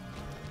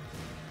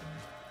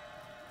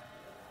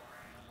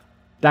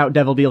 Doubt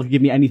Devil Deal can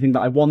give me anything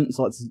that I want,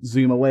 so let's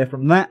zoom away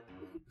from that.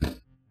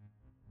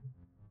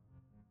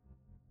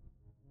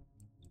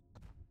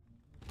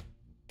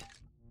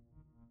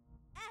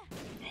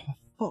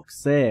 For fuck's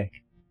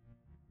sake.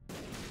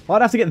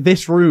 Why'd I have to get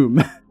this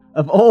room?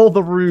 Of all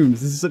the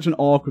rooms, this is such an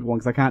awkward one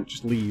because I can't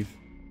just leave.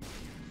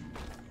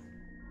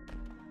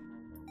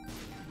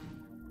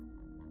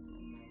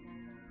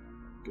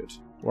 Good.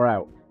 We're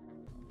out.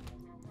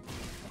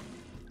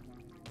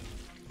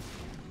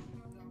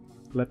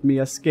 Let me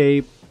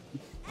escape.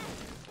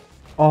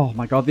 Oh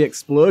my god, the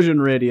explosion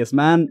radius,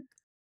 man.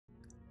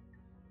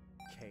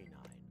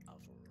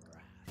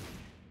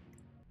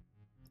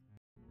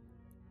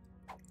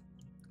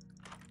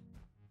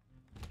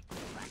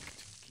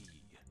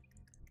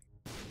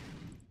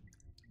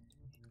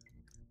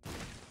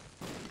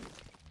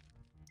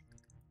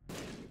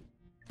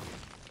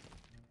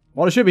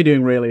 What I should be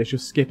doing really is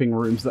just skipping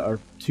rooms that are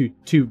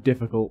too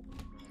difficult.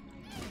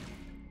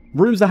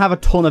 Rooms that have a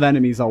ton of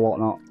enemies or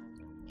whatnot.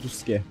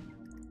 Just skip.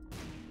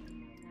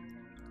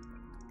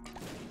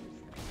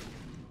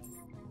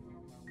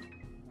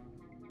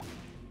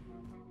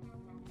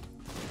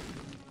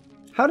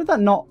 How did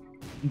that not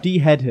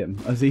de-head him?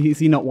 Is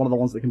he not one of the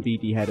ones that can be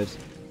de-headed?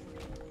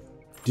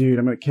 Dude,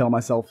 I'm gonna kill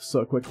myself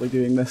so quickly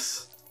doing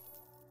this.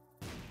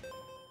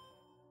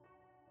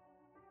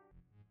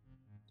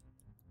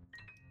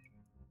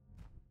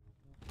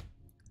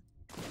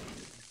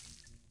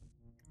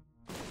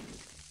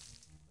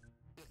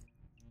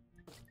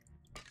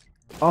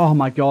 Oh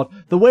my god.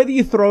 The way that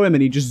you throw him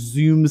and he just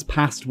zooms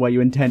past where you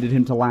intended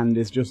him to land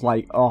is just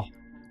like, oh,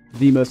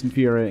 the most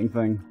infuriating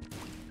thing.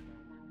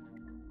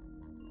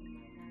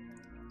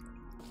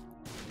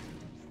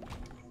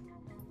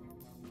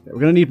 Okay, we're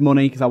gonna need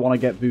money because I want to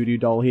get Voodoo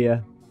Doll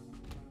here.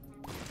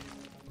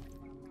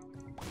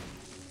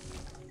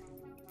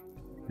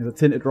 There's a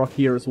Tinted Rock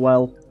here as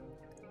well.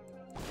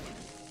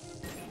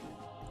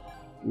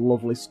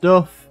 Lovely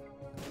stuff.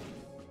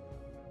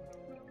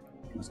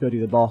 Let's go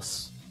do the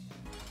boss.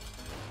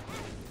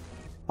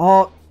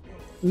 Oh,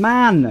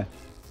 man!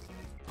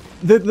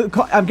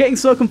 I'm getting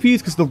so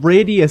confused because the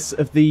radius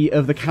of the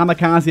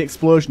kamikaze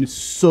explosion is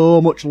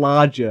so much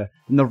larger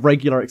than the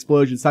regular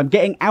explosion. So I'm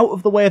getting out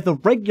of the way of the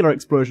regular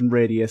explosion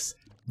radius,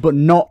 but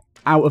not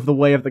out of the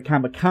way of the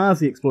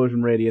kamikaze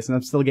explosion radius, and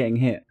I'm still getting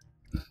hit.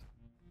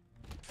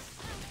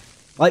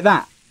 Like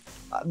that.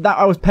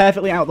 I was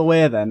perfectly out of the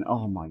way then.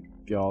 Oh my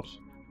god.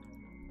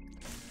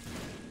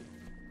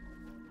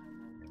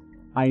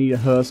 I need a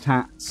Hearst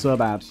hat so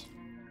bad.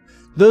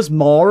 There's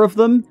more of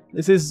them?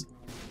 This is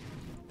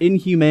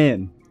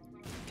inhumane.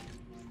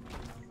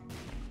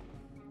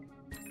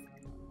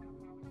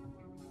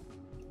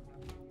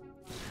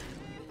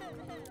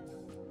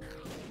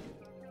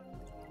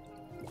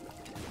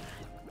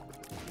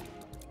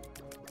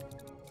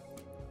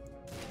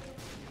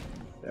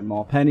 There are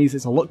more pennies.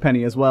 It's a luck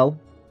penny as well.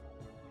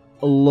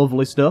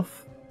 Lovely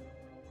stuff.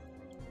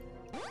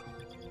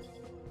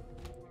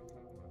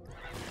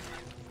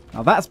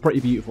 Now that's pretty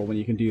beautiful when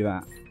you can do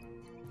that.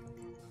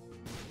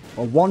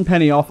 Well, 1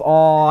 penny off.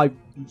 Oh, I'm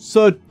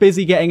so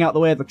busy getting out the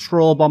way of the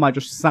troll bomb, I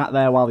just sat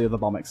there while the other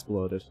bomb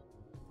exploded.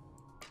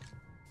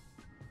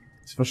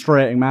 It's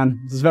frustrating,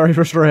 man. This is very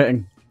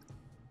frustrating.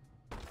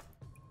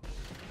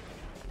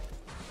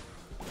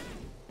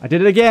 I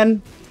did it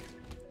again.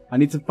 I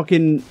need to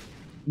fucking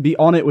be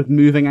on it with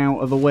moving out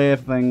of the way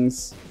of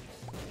things.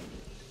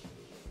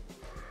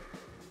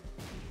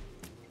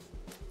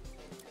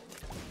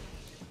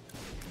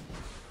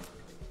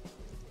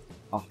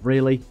 Oh,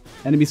 really?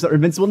 Enemies that are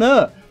invincible?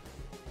 No!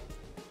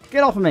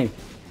 Get off of me!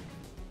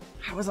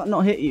 How has that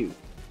not hit you?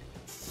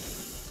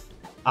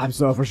 I'm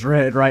so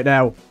frustrated right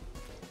now.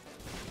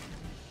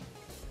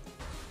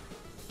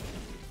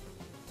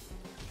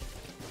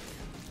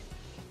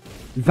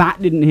 That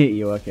didn't hit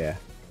you, okay.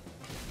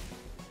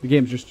 The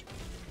game's just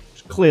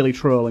clearly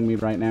trolling me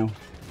right now.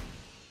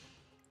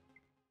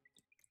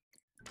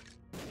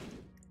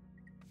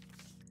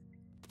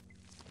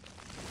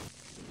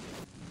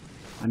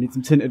 I need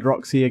some Tinted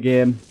Rocks here,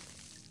 game.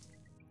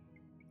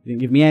 You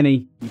didn't give me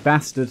any, you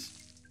bastard.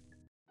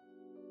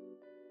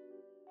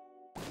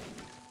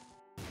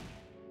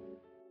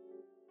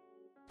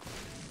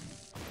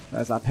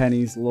 There's our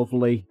pennies,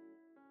 lovely.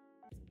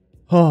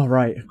 Oh,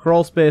 right.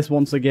 Crawl space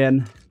once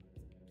again.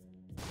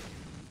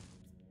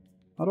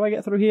 How do I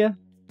get through here?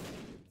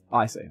 Oh,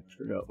 I see. I'm just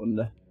gonna go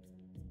under.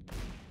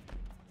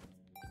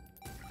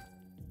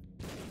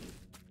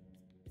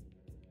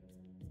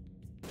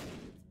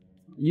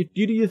 You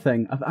do your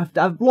thing.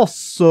 I've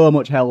lost so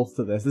much health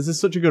to this. This is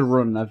such a good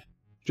run. I've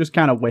just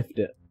kind of whiffed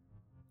it.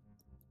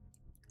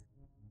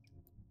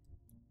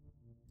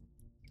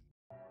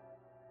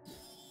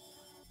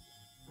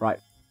 Right.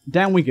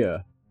 Down we go.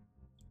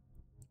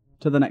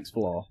 To the next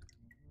floor.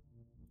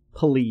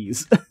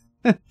 Please.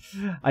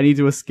 I need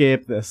to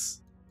escape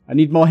this. I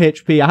need more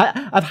HP.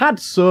 I've had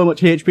so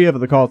much HP over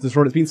the course of this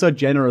run. It's been so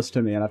generous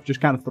to me, and I've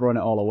just kind of thrown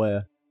it all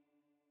away.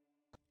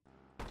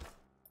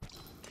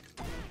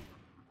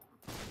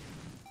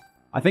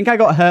 I think I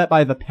got hurt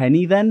by the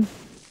penny then.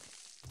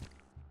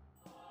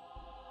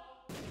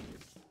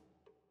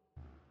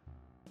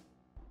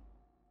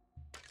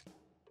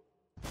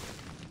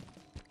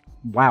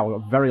 Wow,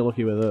 got very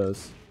lucky with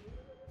those.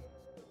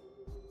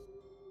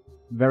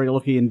 Very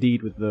lucky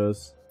indeed with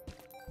those.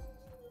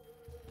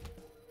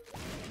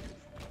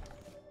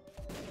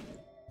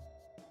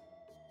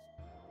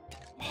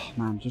 Oh,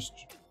 man, just...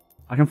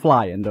 I can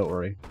fly in, don't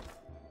worry.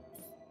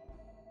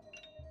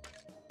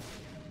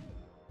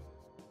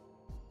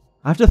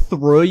 I have to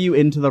throw you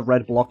into the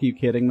red block, are you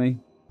kidding me?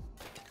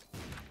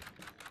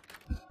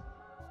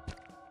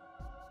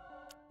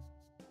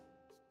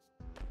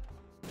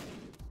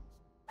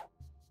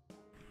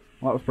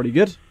 Well, that was pretty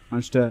good.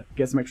 Managed to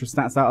get some extra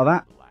stats out of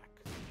that.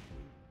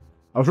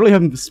 I was really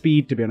hoping for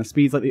speed, to be honest.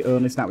 Speed's like the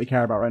only stat we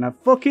care about right now.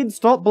 Fucking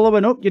stop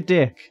blowing up, you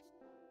dick!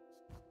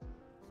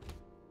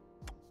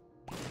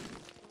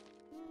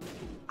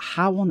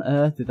 How on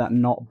earth did that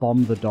not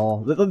bomb the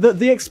door?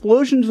 The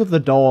explosions of the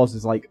doors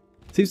is like...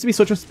 Seems to be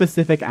such a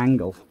specific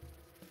angle.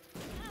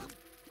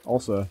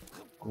 Also,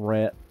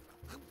 great.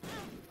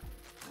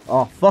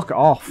 Oh, fuck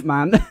off,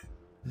 man.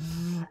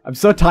 I'm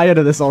so tired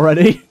of this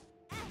already.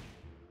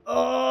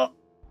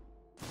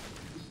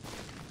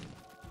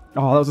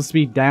 Oh, that was a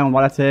speed down.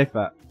 Why'd I take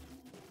that?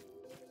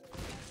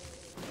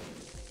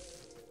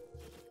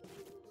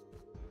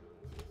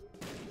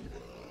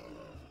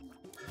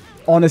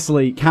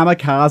 Honestly,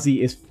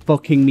 Kamikaze is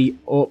fucking me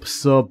up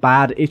so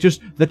bad. It's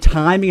just, the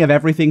timing of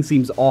everything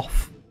seems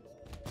off.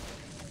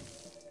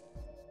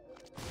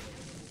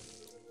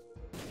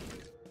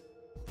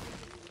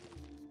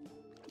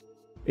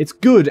 It's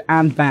good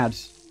and bad.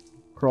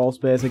 Crawl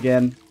space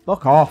again.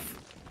 Fuck off.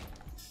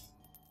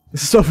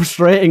 This is so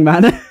frustrating,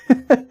 man.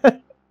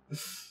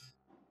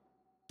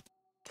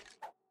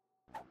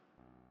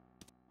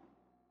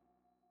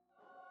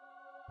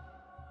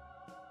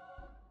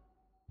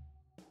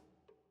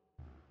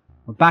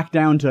 We're back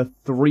down to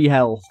 3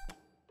 health.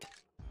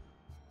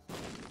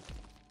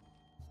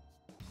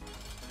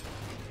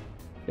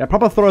 Yeah,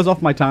 proper throws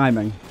off my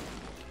timing.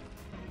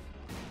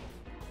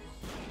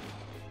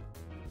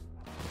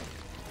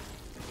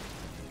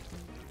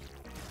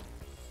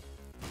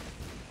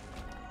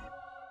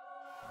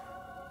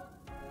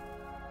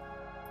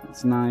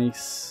 That's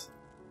nice.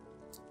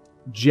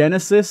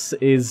 Genesis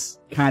is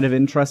kind of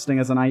interesting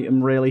as an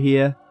item really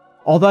here.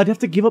 Although I'd have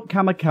to give up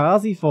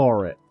Kamikaze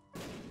for it.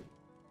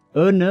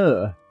 Oh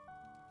no.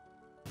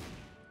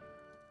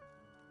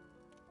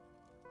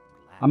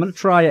 I'm gonna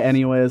try it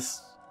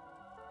anyways.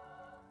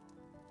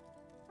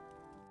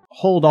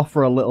 Hold off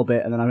for a little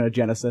bit and then I'm gonna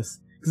Genesis.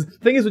 Because the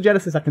thing is with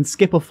Genesis, I can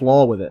skip a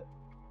floor with it.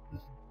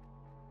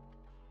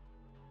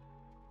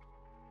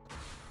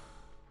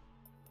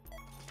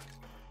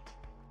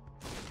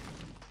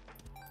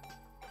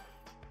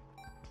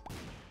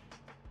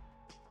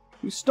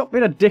 You stop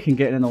being a dick and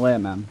getting in the way,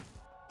 man.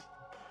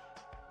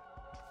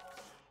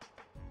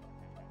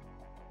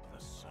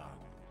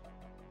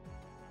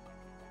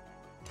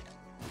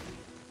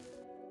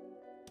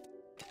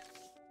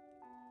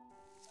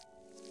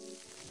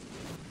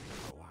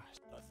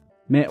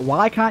 Mate,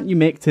 why can't you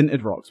make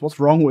tinted rocks? What's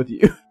wrong with you?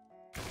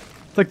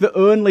 It's like the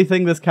only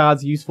thing this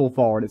card's useful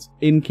for, and it's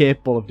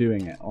incapable of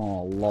doing it.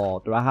 Oh,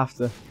 Lord. Do I have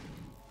to...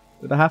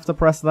 Did I have to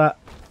press that?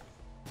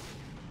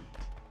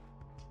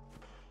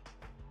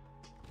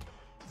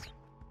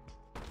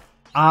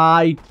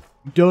 I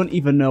don't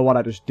even know what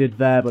I just did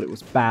there, but it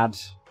was bad.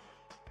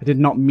 I did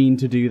not mean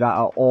to do that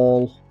at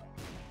all.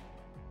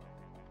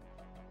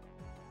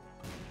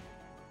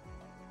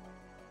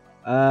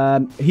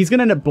 He's going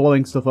to end up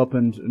blowing stuff up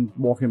and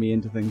walking me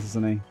into things,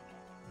 isn't he?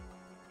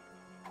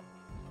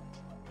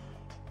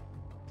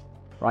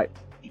 Right.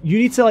 You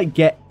need to, like,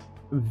 get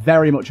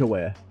very much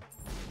away.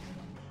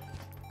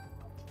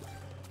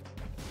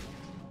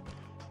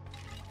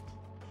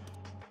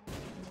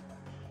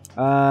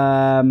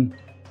 I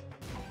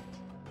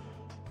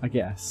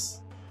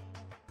guess.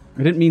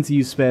 I didn't mean to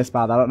use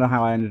spacebar. I don't know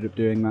how I ended up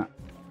doing that.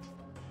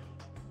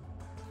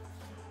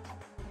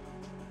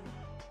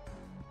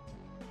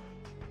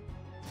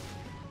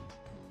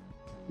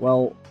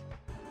 Well,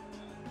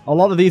 a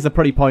lot of these are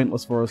pretty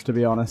pointless for us, to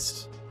be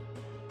honest.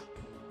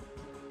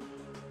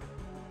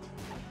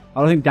 I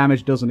don't think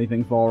damage does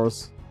anything for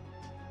us.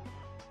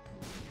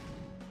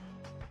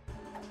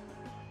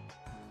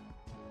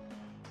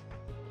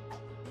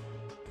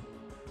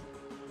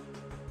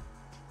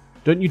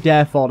 Don't you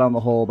dare fall down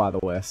the hole, by the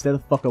way. Stay the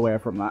fuck away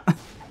from that.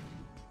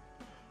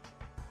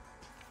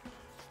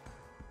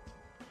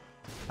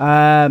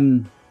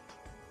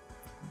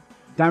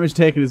 Damage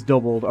taken is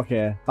doubled.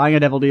 Okay. Buying a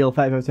Devil Deal,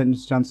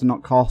 35% chance to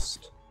not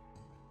cost.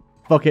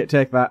 Fuck it,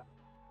 take that.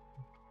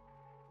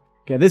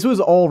 Okay, this was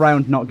all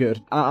round not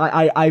good.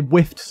 I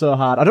whiffed so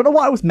hard. I don't know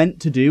what I was meant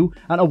to do.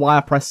 I don't know why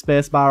I pressed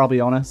spacebar, I'll be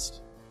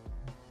honest.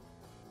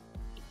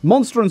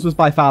 Monstrance was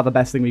by far the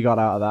best thing we got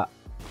out of that.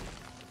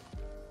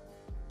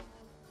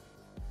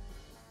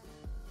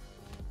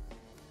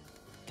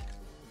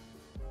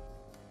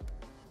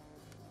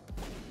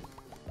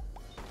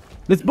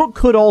 This book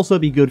could also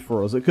be good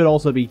for us. It could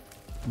also be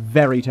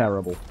very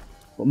terrible.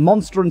 But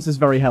Monstrance is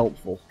very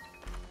helpful.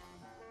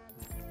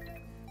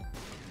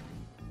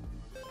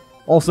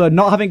 Also,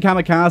 not having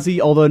Kamikaze,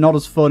 although not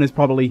as fun, is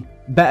probably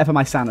better for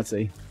my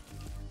sanity.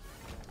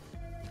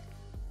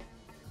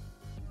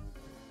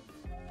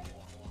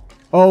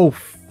 Oh,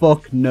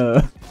 fuck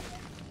no.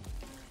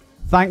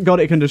 Thank God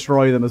it can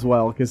destroy them as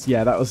well, because,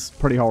 yeah, that was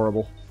pretty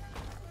horrible.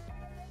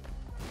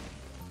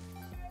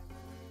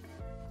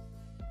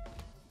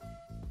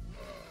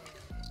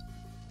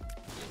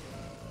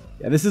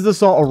 Yeah, this is the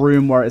sort of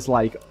room where it's,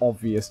 like,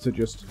 obvious to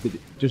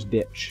just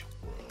ditch.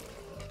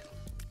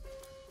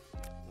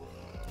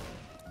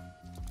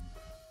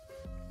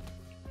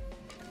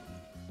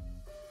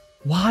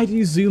 Why do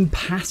you zoom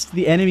past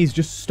the enemies?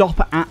 Just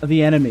stop at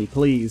the enemy,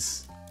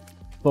 please.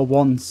 For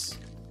once.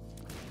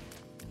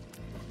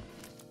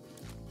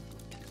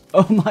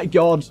 Oh my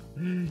god.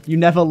 You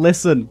never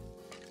listen.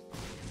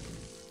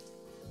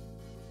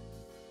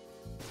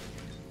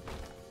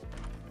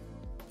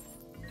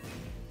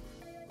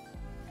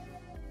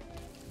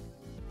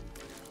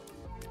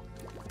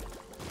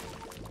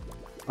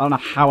 I don't know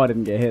how I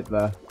didn't get hit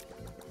there.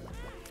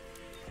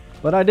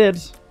 But I did.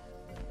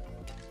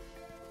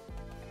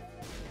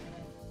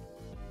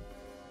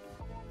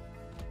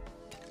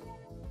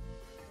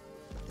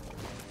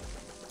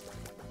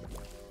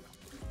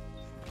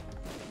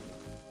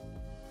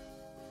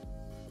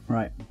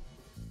 Right.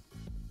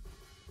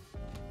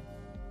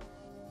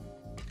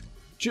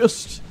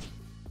 Just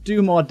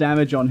do more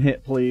damage on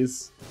hit,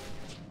 please.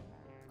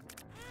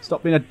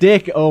 Stop being a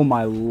dick. Oh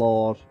my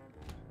lord.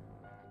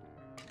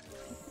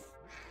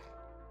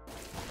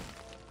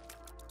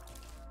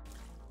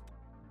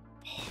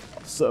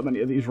 so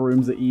many of these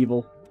rooms are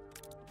evil.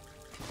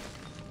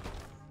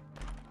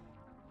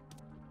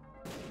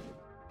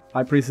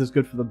 High Priest is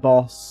good for the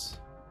boss.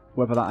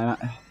 Whoever that...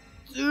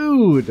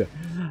 Dude!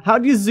 How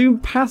do you zoom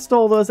past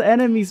all those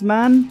enemies,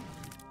 man?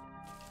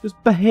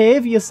 Just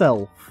behave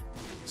yourself.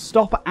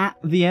 Stop at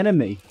the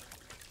enemy.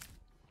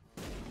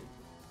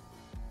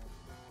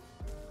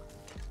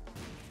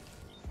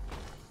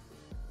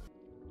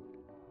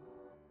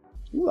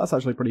 Ooh, that's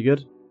actually pretty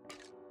good.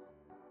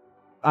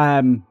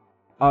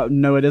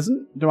 No it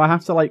isn't. Do I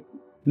have to, like...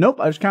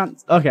 Nope, I just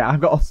can't... Okay, I've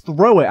got to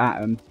throw it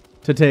at him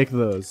to take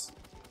those.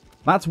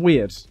 That's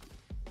weird.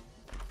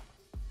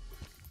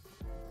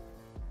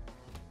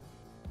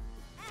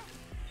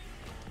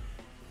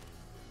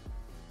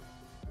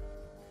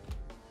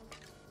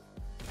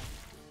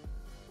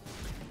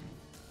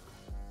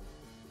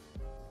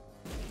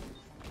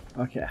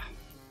 Okay.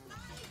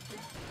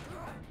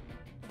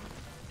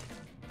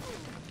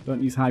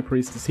 Don't use High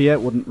Priestess here,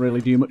 it wouldn't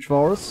really do much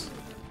for us.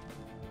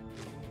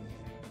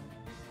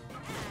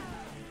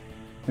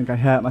 I think I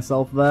hurt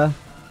myself there.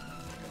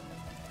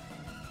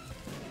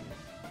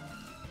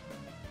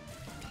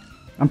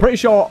 I'm pretty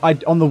sure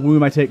on the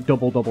womb I take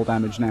double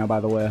damage now,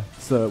 by the way,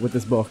 so with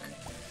this book.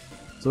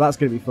 So that's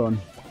going to be fun.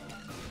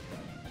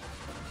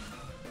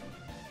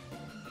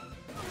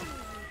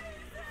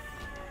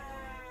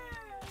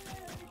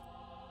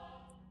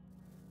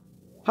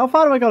 How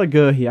far do I gotta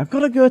go here? I've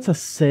gotta go to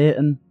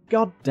Satan.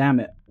 God damn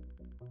it.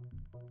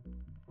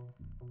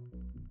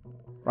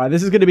 Right,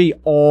 this is gonna be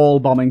all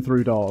bombing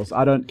through doors.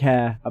 I don't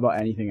care about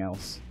anything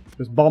else.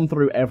 Just bomb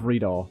through every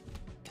door.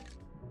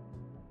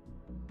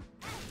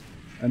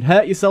 And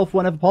hurt yourself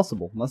whenever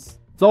possible.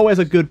 It's always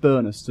a good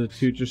bonus to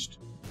just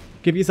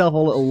give yourself a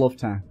little love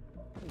tap.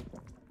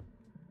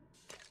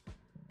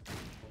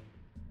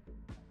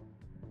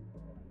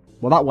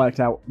 Well, that worked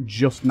out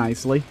just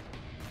nicely.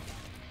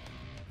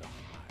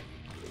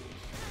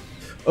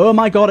 Oh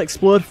my god,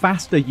 explode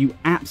faster, you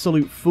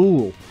absolute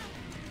fool.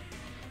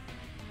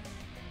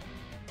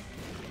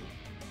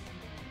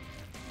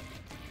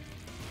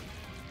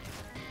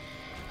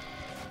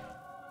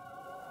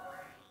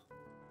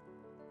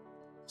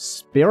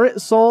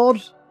 Spirit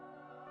Sword?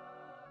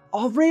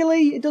 Oh,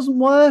 really? It doesn't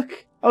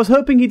work? I was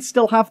hoping he'd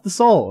still have the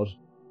sword.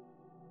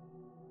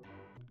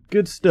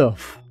 Good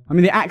stuff. I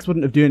mean, the axe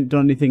wouldn't have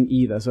done anything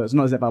either, so it's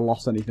not as if I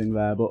lost anything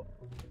there, but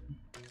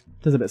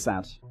it is a bit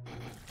sad.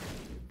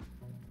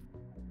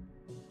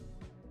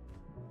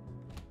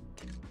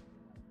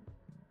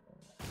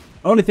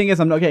 Only thing is,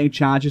 I'm not getting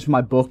charges for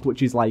my book,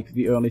 which is, like,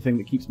 the only thing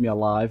that keeps me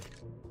alive.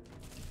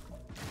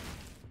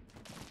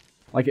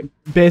 Like,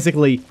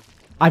 basically,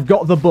 I've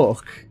got the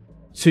book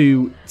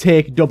to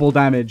take double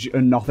damage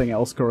and nothing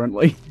else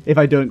currently, if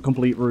I don't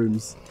complete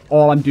rooms.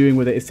 All I'm doing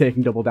with it is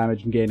taking double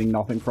damage and gaining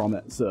nothing from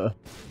it, so...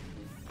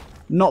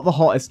 Not the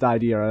hottest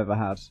idea I ever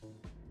had.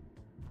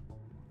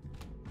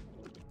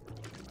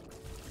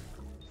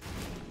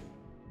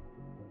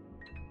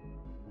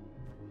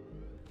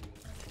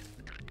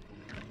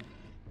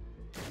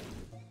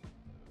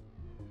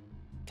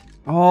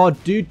 Oh,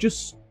 dude,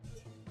 just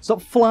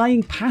stop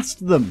flying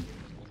past them.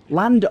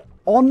 Land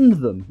on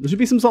them. There should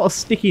be some sort of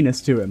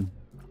stickiness to him.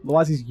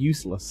 Otherwise, he's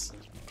useless.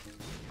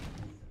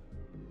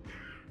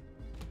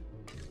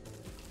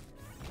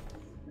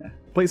 Yeah.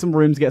 Play some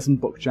rooms, get some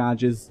book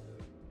charges.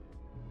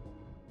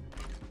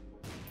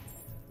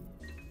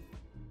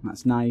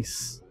 That's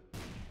nice.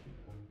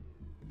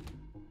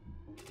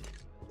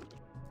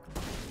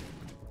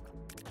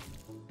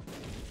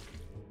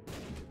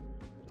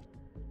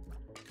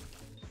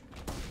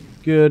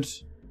 Good.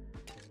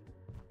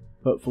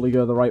 Hopefully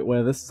go the right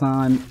way this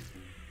time.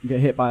 Get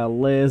hit by a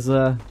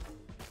laser.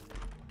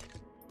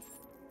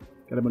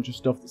 Get a bunch of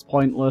stuff that's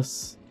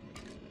pointless.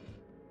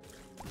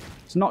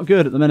 It's not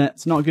good at the minute.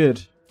 It's not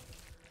good.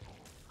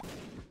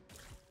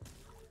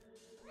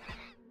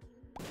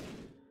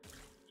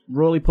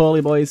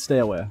 Roly-poly boys, stay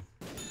away.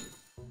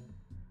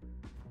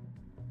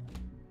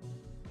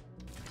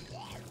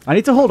 I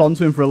need to hold on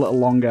to him for a little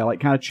longer, like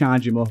kind of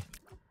charge him up.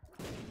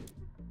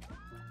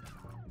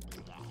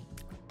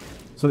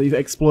 So that he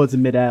explodes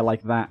in midair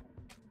like that.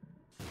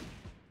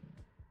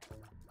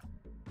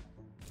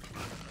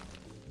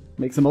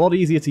 Makes him a lot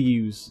easier to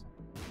use.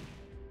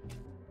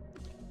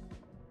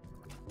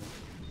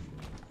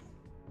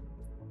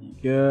 There you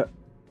go.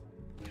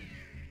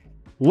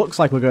 Looks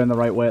like we're going the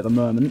right way at the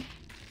moment.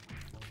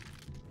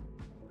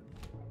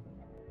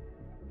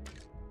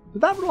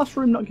 Did that last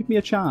room not give me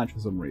a charge for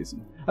some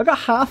reason? I got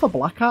half a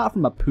black heart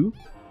from a poop.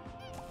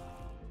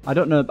 I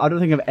don't know. I don't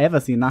think I've ever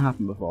seen that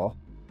happen before.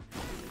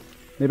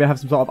 Maybe I have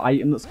some sort of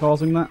item that's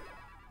causing that.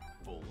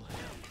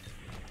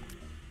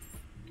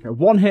 Okay,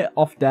 one hit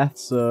off death,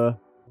 so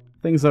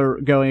things are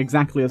going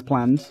exactly as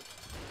planned.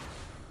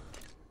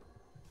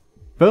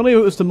 If only it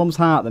was to Mum's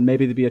heart, then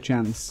maybe there'd be a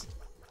chance.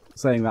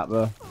 Saying that,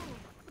 though.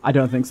 I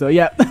don't think so.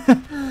 Yeah.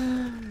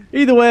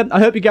 Either way, I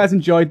hope you guys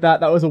enjoyed that.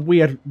 That was a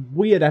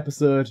weird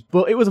episode,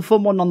 but it was a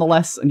fun one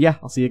nonetheless. And yeah,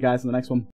 I'll see you guys in the next one.